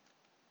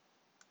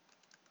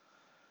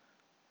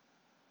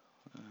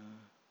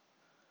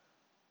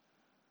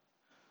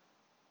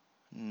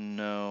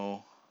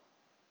 No.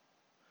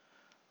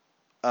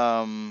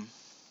 Um,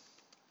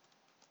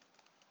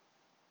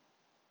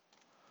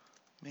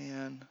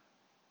 man.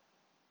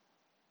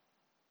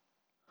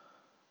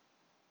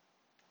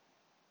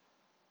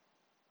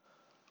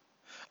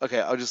 Okay,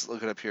 I'll just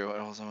look it up here.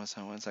 Hold on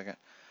one second.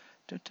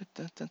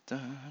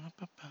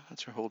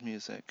 That's her hold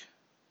music.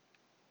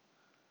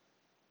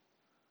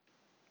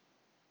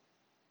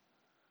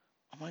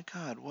 Oh my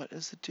God, what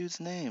is the dude's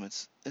name?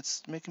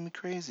 It's making me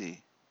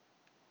crazy.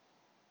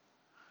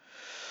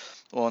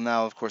 Well,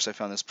 now of course I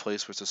found this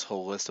place where it's this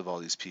whole list of all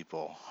these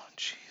people.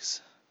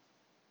 Jeez.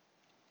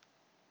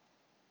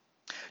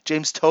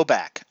 James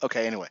Toback.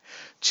 Okay, anyway.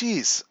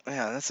 Jeez.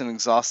 Yeah, that's an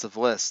exhaustive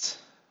list.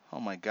 Oh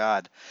my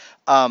God.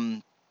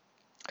 Um,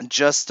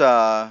 just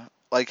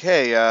like,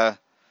 hey,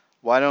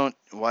 why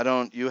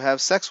don't you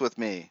have sex with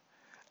me?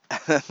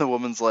 And the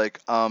woman's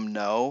like,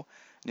 no.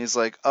 And he's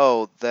like,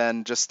 oh,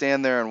 then just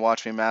stand there and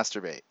watch me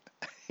masturbate.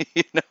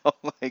 you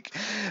like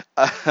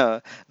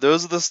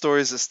those are the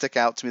stories that stick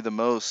out to me the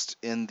most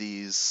in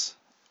this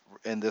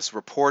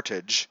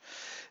reportage,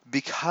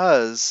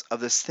 because of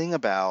this thing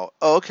about,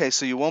 oh, okay,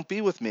 so you won't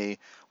be with me.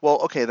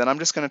 Well, okay, then I'm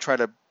just going to try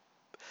to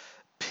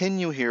pin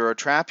you here or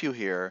trap you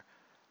here,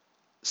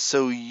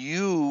 so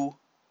you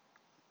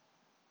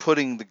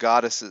putting the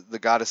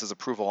goddess's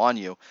approval on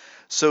you,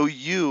 so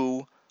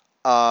you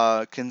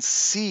can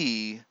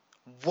see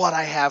what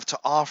I have to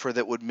offer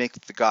that would make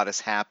the goddess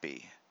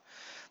happy.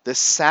 This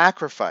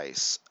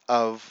sacrifice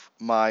of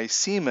my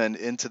semen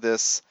into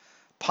this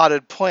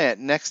potted plant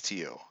next to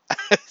you.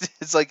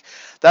 It's like,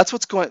 that's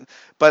what's going.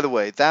 By the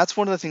way, that's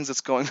one of the things that's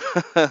going.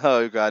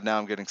 Oh God, now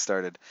I'm getting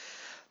started.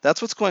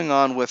 That's what's going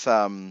on with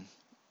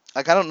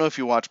like, I don't know if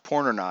you watch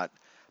porn or not,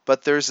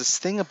 but there's this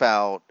thing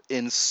about,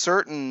 in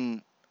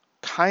certain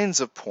kinds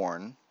of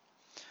porn.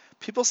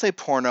 People say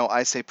porno,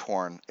 I say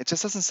porn. It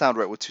just doesn't sound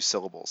right with two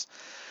syllables.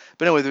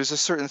 But anyway, there's a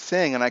certain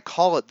thing, and I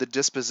call it the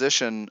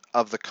disposition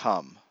of the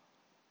cum.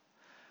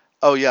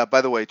 Oh yeah, by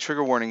the way,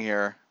 trigger warning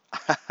here.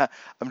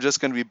 I'm just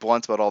going to be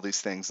blunt about all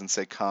these things and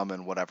say cum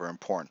and whatever in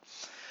porn.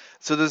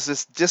 So there's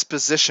this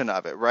disposition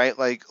of it, right?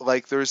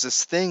 Like there's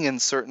this thing in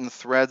certain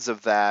threads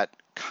of that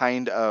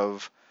kind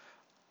of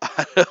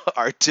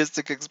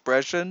artistic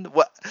expression.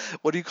 What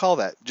do you call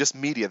that? Just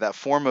media, that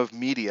form of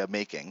media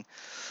making.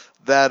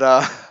 That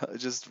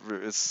just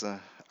it's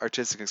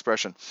artistic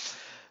expression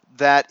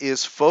that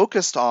is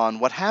focused on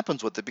what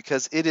happens with it,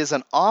 because it is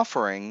an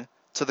offering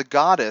to the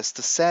goddess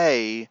to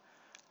say,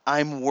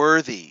 I'm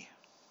worthy.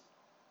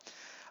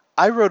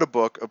 I wrote a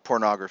book of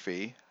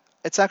pornography.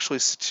 It's actually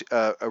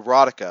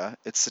erotica.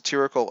 It's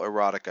satirical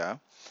erotica.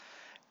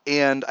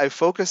 And I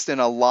focused in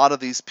a lot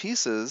of these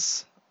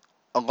pieces,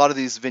 a lot of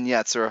these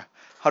vignettes, or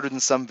 100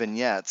 and some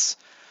vignettes,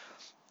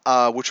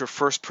 which are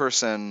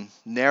first-person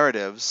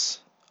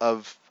narratives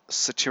of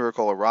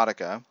satirical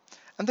erotica.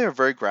 And they're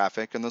very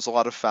graphic, and there's a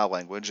lot of foul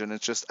language, and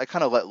it's just, I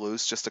kind of let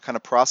loose just to kind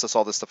of process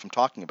all this stuff I'm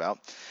talking about.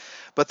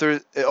 But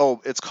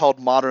it's called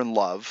Modern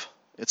Love.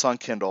 It's on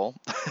Kindle.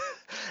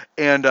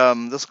 And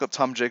this look up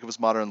Tom Jacobs'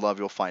 Modern Love,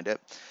 you'll find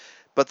it.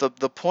 But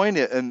the point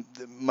is, and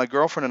my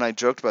girlfriend and I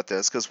joked about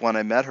this, because when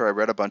I met her, I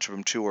read a bunch of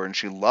them to her, and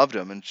she loved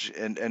them.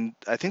 And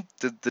I think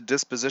the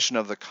disposition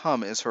of the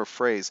cum is her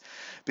phrase,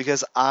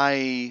 because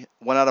I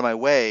went out of my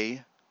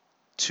way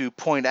to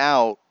point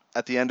out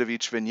at the end of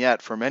each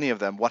vignette for many of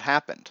them what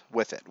happened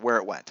with it, where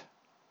it went.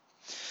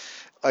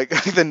 Like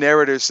the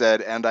narrator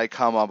said, and I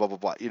come on blah blah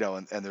blah,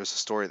 and there's a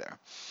story there.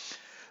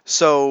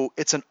 So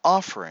it's an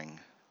offering,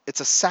 it's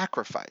a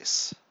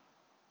sacrifice,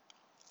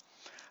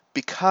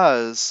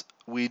 because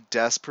we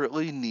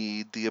desperately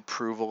need the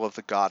approval of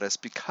the goddess,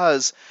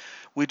 because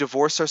we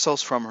divorced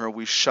ourselves from her,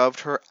 we shoved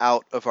her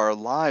out of our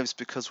lives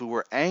because we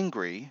were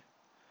angry,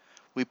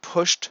 we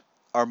pushed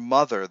our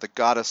mother, the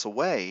goddess,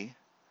 away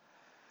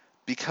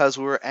because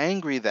we were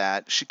angry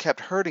that she kept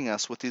hurting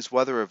us with these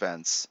weather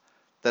events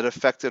that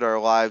affected our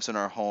lives and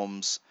our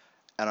homes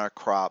and our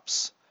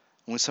crops.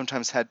 And we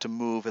sometimes had to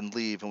move and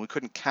leave, and we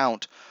couldn't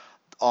count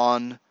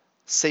on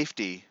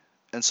safety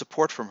and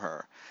support from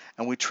her.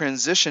 and we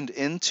transitioned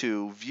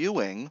into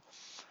viewing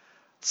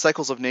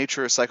cycles of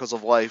nature, cycles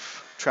of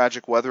life,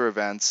 tragic weather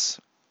events,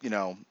 you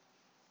know,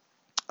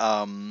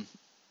 um,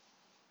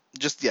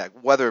 just yeah,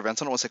 weather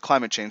events. I don't want to say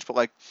climate change, but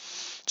like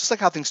just like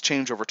how things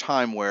change over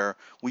time, where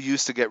we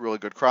used to get really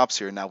good crops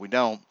here, now we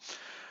don't.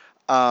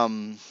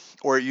 Um,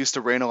 or it used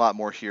to rain a lot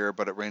more here,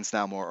 but it rains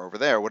now more over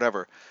there,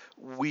 whatever.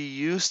 We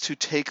used to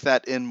take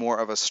that in more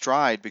of a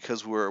stride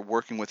because we were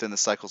working within the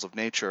cycles of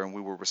nature and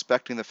we were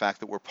respecting the fact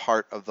that we're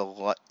part of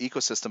the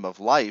ecosystem of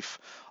life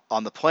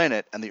on the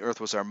planet and the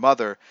earth was our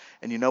mother.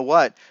 And you know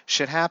what?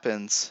 Shit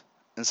happens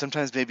and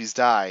sometimes babies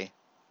die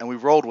and we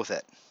rolled with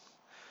it.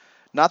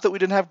 Not that we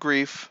didn't have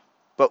grief,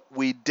 but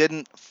we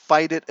didn't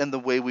fight it in the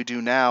way we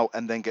do now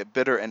and then get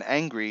bitter and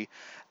angry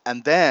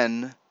and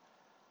then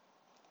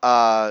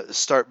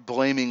start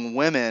blaming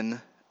women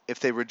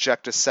if they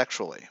reject us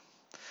sexually.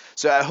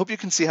 So I hope you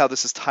can see how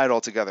this is tied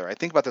all together. I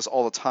think about this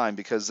all the time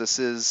because this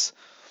is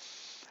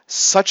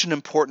such an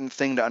important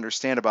thing to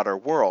understand about our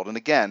world. And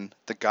again,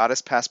 the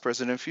Goddess Past,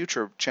 Present, and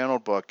Future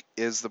channeled book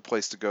is the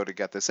place to go to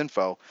get this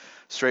info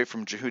straight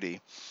from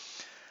Jehudi.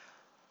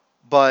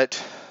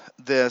 But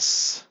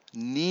this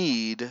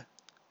need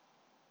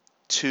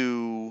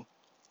to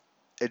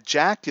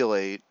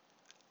ejaculate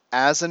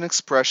as an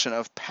expression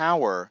of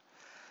power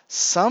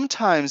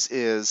sometimes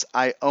is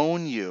I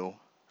own you.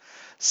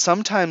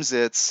 Sometimes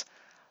it's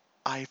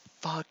I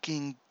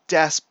fucking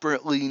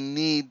desperately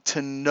need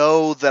to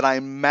know that I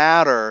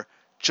matter.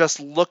 Just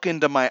look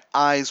into my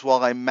eyes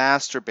while I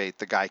masturbate,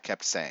 the guy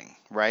kept saying,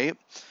 right?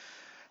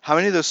 How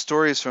many of those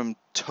stories from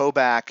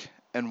Toback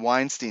and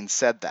Weinstein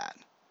said that?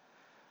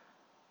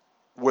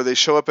 Where they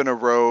show up in a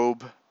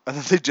robe and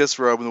then they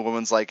disrobe and the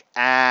woman's like,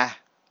 no.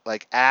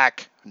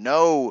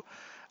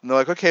 And they're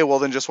like, okay, well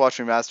then just watch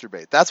me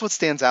masturbate. That's what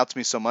stands out to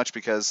me so much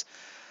because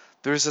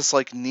there's this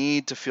like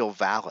need to feel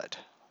valid.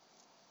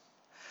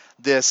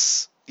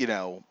 This,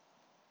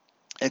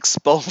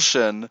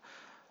 expulsion,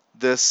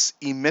 this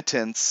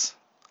emittance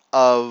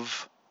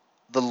of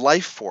the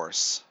life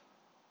force.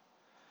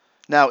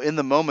 Now, in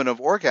the moment of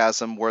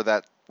orgasm, where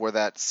that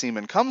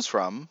semen comes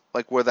from,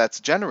 like where that's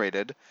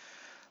generated,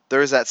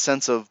 there is that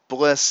sense of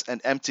bliss and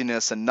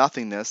emptiness and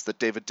nothingness that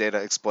David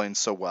Data explains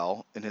so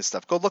well in his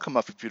stuff. Go look him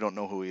up if you don't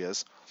know who he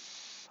is.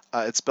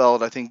 It's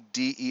spelled, I think,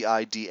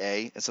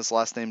 Deida. It's his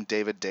last name,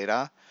 David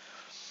Data.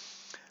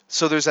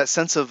 So there's that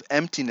sense of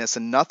emptiness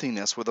and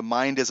nothingness where the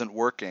mind isn't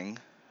working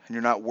and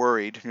you're not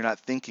worried, you're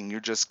not thinking, you're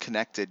just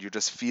connected, you're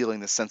just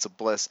feeling this sense of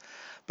bliss.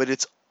 But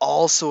it's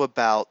also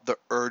about the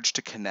urge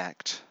to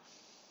connect.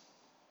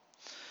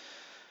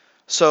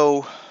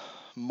 So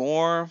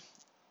more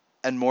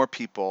and more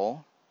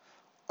people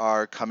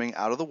are coming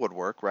out of the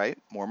woodwork, right?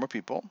 More and more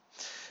people.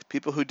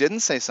 People who didn't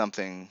say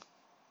something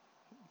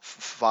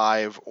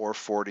 5 or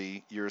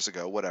 40 years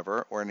ago,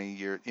 whatever, or any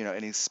year,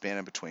 any span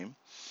in between.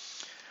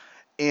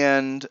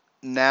 And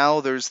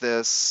now there's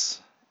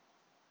this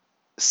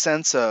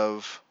sense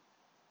of,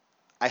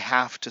 I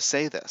have to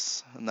say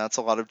this. And that's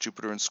a lot of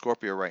Jupiter and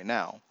Scorpio right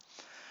now.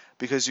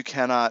 Because you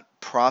cannot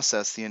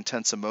process the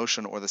intense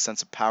emotion or the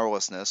sense of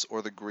powerlessness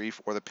or the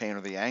grief or the pain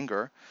or the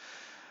anger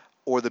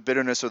or the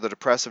bitterness or the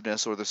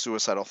depressiveness or the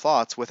suicidal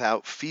thoughts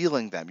without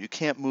feeling them. You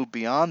can't move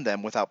beyond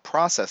them without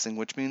processing,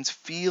 which means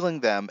feeling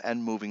them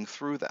and moving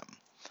through them.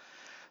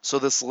 So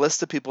this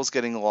list of people is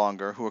getting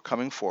longer who are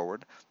coming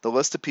forward. The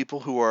list of people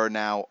who are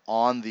now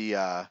on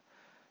the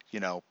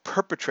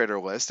perpetrator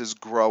list is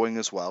growing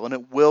as well, and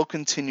it will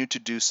continue to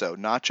do so,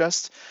 not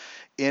just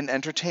in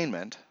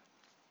entertainment,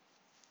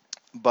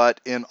 but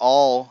in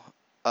all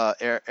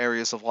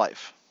areas of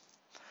life.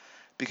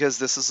 Because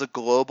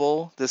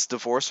this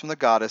divorce from the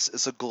goddess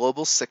is a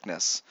global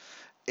sickness,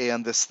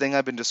 and this thing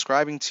I've been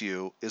describing to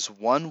you is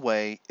one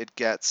way it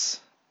gets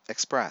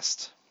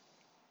expressed,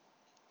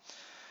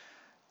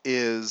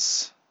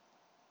 is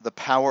the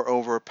power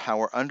over,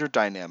 power under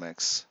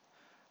dynamics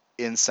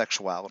in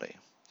sexuality.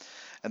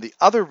 And the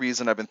other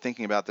reason I've been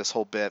thinking about this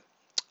whole bit,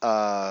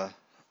 regarding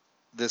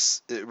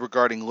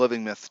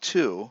Living Myth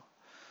 2,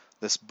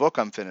 this book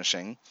I'm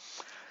finishing,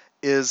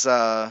 is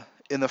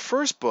in the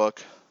first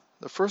book,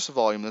 the first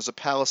volume, there's a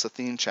Pallas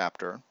Athene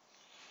chapter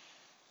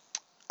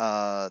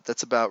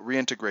that's about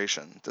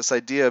reintegration. This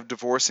idea of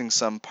divorcing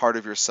some part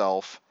of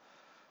yourself,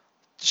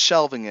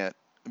 shelving it,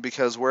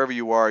 because wherever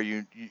you are,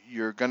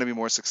 you're going to be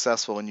more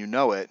successful, and you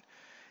know it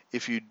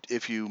if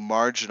you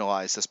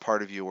marginalize this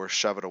part of you or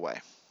shove it away.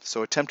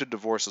 So attempted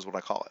divorce is what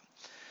I call it.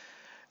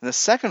 In the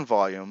second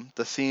volume,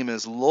 the theme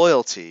is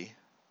loyalty,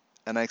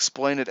 and I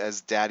explain it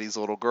as Daddy's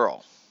little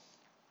girl.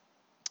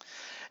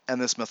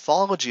 And this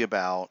mythology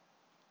about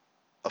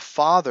a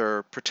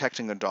father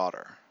protecting a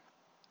daughter,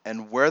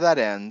 and where that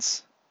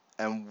ends,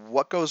 and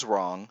what goes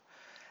wrong,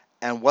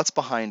 and what's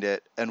behind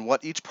it, and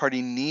what each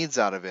party needs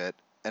out of it,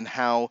 and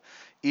how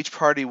each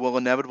party will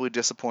inevitably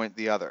disappoint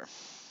the other.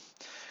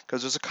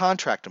 Because there's a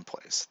contract in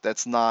place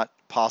that's not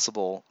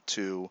possible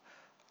to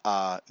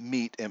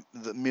meet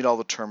all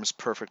the terms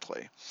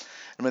perfectly.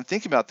 And I'm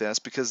thinking about this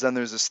because then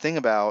there's this thing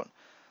about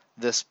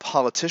this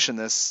politician,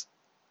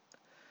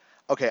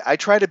 I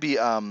try to be,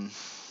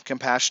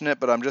 compassionate,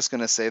 but I'm just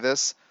going to say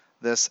this.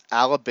 This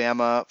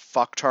Alabama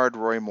fucktard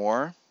Roy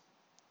Moore.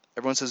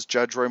 Everyone says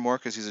Judge Roy Moore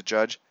because he's a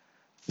judge.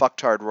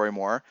 Fucktard Roy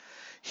Moore.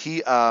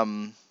 He,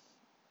 and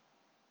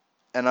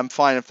I'm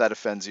fine if that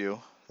offends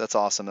you. That's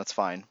awesome. That's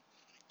fine.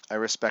 I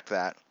respect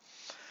that.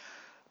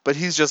 But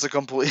he's just a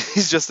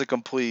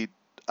complete,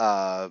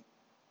 uh,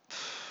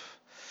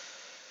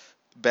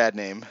 bad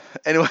name.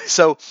 Anyway,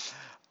 so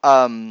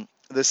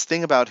this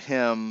thing about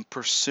him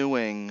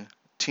pursuing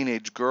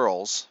teenage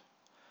girls,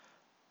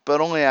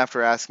 but only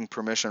after asking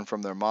permission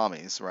from their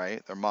mommies,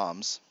 right? Their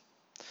moms.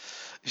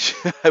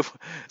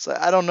 So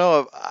I don't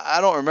know.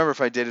 I don't remember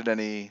if I dated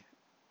any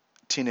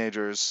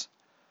teenagers,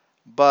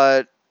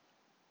 but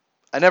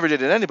I never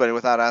dated anybody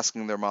without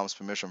asking their mom's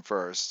permission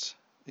first.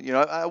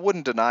 I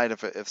wouldn't deny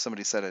it if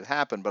somebody said it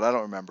happened, but I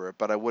don't remember it.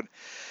 But I would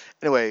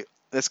anyway.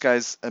 This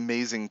guy's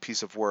amazing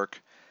piece of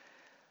work.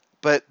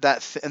 But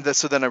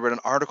so then I read an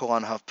article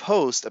on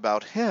HuffPost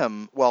about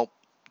him. Well,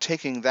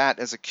 taking that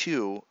as a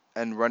cue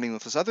and running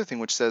with this other thing,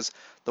 which says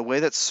the way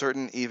that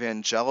certain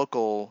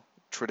evangelical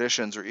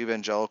traditions or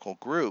evangelical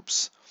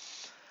groups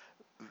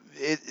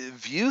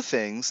view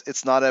things,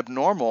 it's not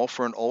abnormal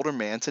for an older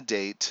man to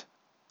date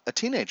a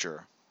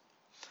teenager.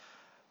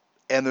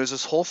 And there's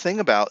this whole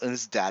thing about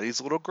his daddy's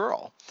little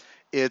girl.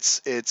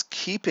 It's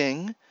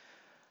keeping.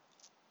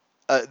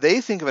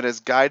 They think of it as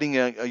guiding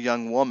a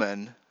young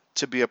woman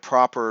to be a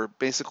proper,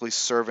 basically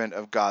servant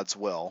of God's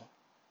will,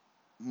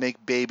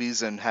 make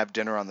babies and have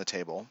dinner on the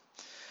table.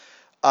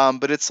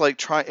 But it's like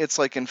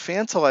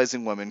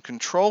infantilizing women,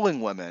 controlling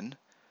women,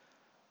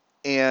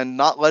 and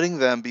not letting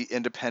them be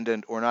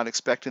independent or not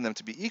expecting them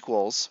to be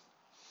equals,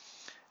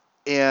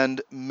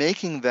 and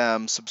making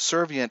them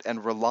subservient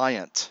and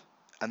reliant.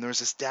 And there's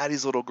this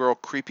daddy's little girl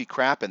creepy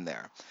crap in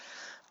there.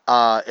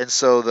 And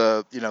so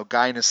the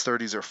guy in his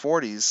 30s or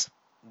 40s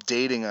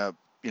dating a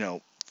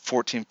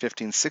 14,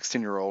 15,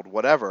 16-year-old,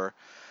 whatever,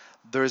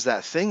 there's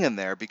that thing in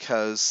there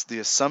because the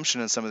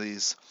assumption in some of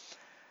these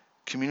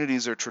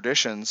communities or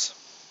traditions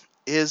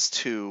is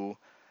to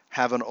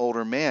have an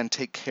older man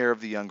take care of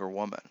the younger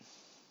woman.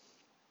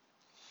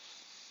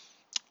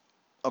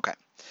 Okay.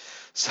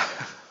 So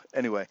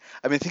anyway,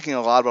 I've been thinking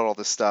a lot about all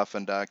this stuff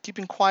and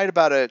keeping quiet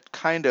about it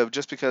kind of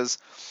just because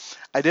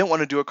I didn't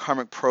want to do a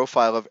karmic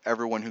profile of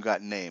everyone who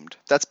got named.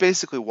 That's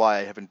basically why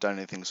I haven't done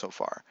anything so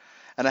far.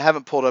 And I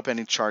haven't pulled up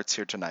any charts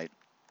here tonight.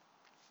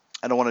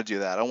 I don't want to do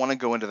that. I don't want to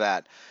go into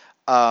that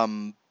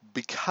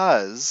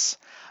because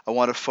I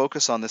want to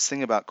focus on this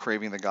thing about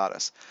craving the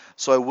goddess.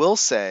 So I will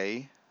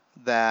say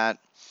that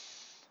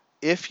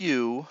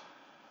the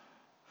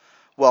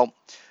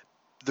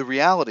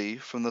reality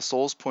from the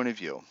soul's point of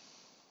view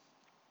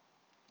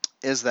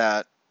is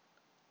that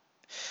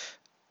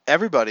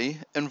everybody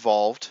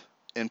involved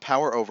in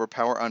power over,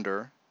 power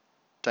under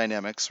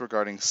dynamics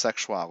regarding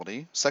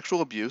sexuality,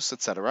 sexual abuse,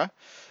 etc.,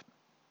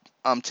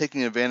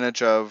 taking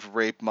advantage of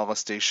rape,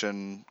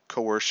 molestation,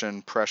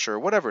 coercion, pressure,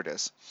 whatever it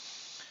is,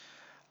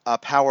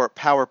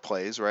 power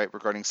plays, right,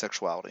 regarding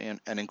sexuality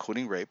and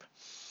including rape,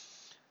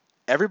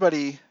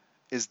 everybody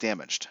is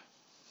damaged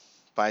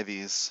by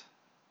these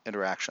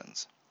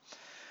interactions.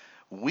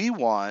 We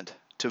want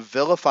to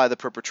vilify the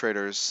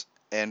perpetrators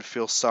and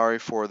feel sorry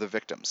for the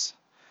victims.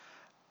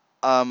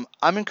 I'm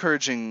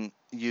encouraging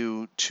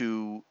you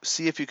to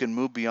see if you can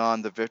move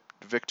beyond the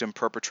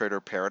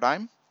victim-perpetrator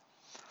paradigm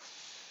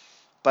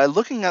by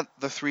looking at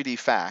the 3D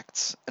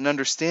facts and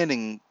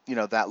understanding,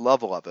 that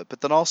level of it,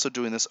 but then also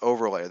doing this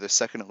overlay, this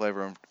second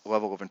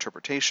level of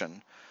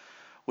interpretation,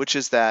 which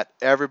is that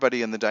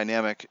everybody in the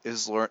dynamic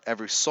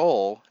every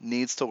soul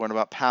needs to learn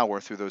about power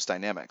through those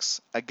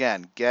dynamics.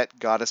 Again, get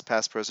Goddess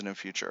Past, Present, and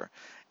Future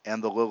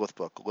and the Lilith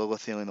book,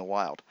 Lilith Healing the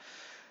Wild,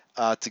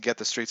 to get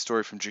the straight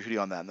story from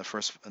Jehudi on that in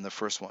the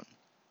first one.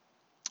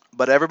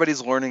 But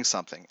everybody's learning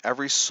something.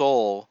 Every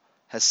soul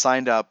has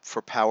signed up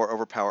for power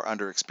over, power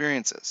under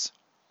experiences.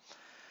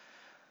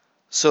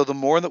 So the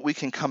more that we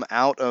can come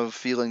out of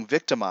feeling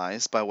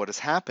victimized by what has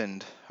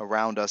happened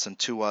around us and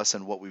to us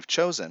and what we've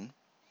chosen,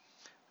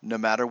 no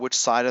matter which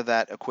side of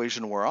that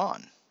equation we're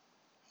on,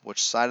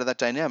 which side of that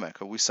dynamic,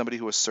 are we somebody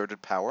who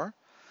asserted power?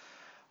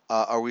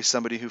 Are we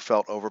somebody who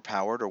felt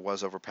overpowered or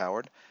was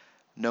overpowered?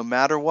 No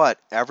matter what,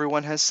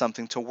 everyone has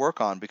something to work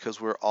on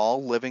because we're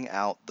all living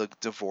out the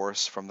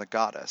divorce from the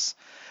goddess.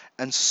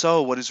 And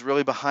so what is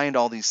really behind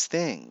all these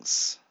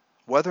things,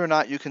 whether or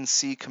not you can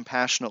see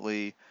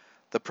compassionately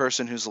the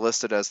person who's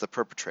listed as the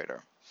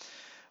perpetrator,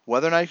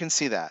 whether or not you can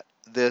see that,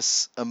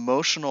 this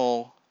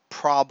emotional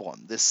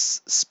problem, this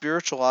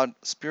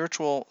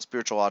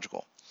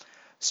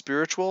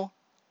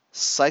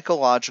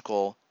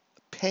psychological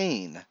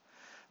pain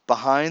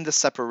behind the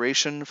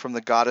separation from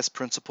the goddess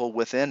principle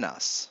within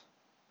us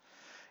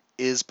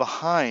is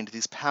behind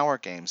these power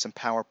games and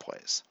power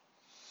plays.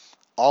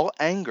 All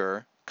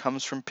anger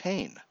comes from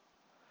pain.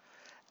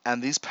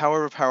 And these power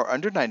over power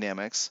under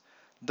dynamics,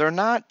 they're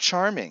not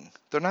charming.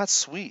 They're not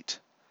sweet.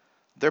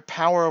 They're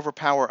power over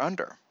power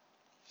under.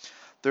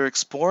 They're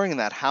exploring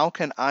that. How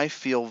can I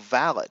feel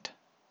valid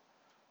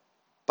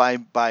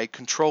by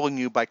controlling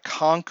you, by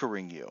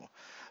conquering you,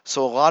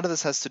 So a lot of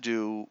this has to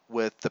do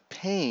with the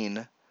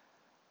pain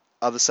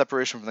of the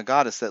separation from the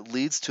goddess that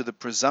leads to the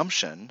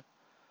presumption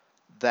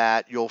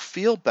that you'll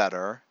feel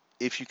better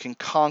if you can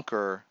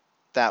conquer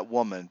that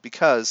woman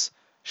because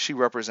she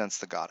represents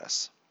the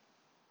goddess.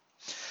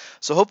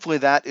 So hopefully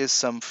that is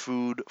some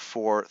food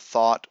for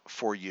thought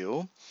for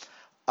you.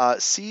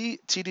 See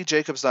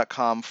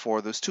tdjacobs.com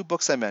for those two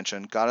books I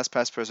mentioned, Goddess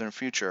Past, Present, and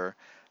Future,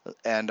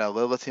 and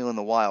Lilith Healing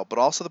the Wild, but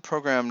also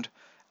the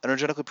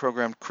energetically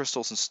programmed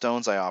crystals and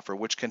stones I offer,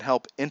 which can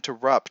help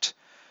interrupt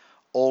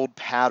old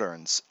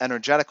patterns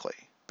energetically.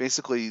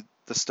 Basically,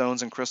 the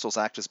stones and crystals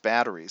act as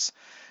batteries,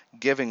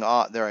 giving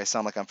off. There, I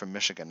sound like I'm from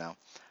Michigan now.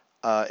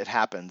 It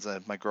happens.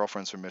 My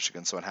girlfriend's from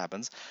Michigan, so it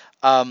happens.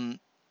 Um,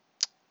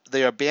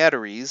 they are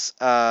batteries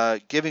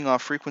giving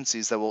off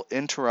frequencies that will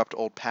interrupt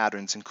old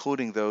patterns,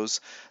 including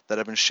those that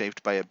have been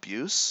shaped by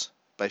abuse,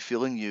 by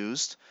feeling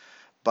used,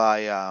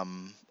 by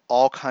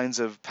all kinds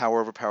of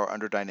power over power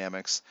under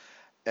dynamics,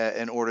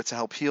 in order to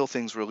help heal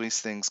things, release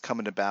things, come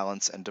into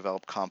balance, and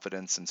develop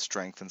confidence and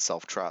strength and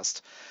self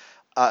trust.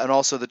 And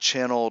also the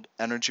channeled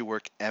energy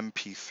work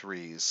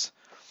MP3s.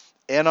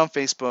 And on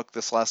Facebook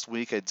this last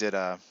week, I did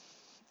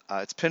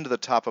it's pinned to the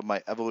top of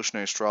my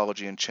Evolutionary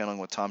Astrology and Channeling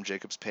with Tom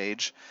Jacobs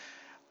page.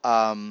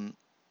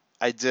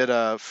 I did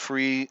a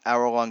free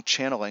hour-long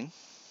channeled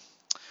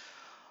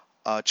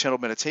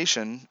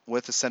meditation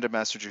with Ascended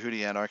Master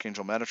Jehudi and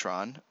Archangel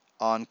Metatron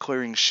on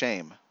clearing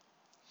shame.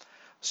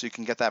 So you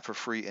can get that for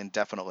free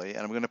indefinitely. And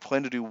I'm going to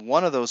plan to do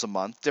one of those a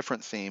month,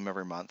 different theme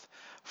every month,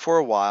 for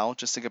a while,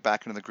 just to get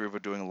back into the groove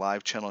of doing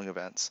live channeling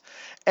events.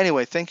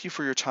 Anyway, thank you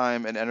for your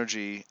time and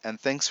energy, and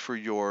thanks for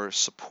your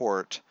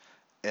support.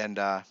 And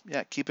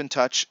yeah, keep in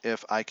touch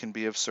if I can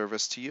be of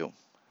service to you.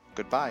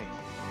 Goodbye.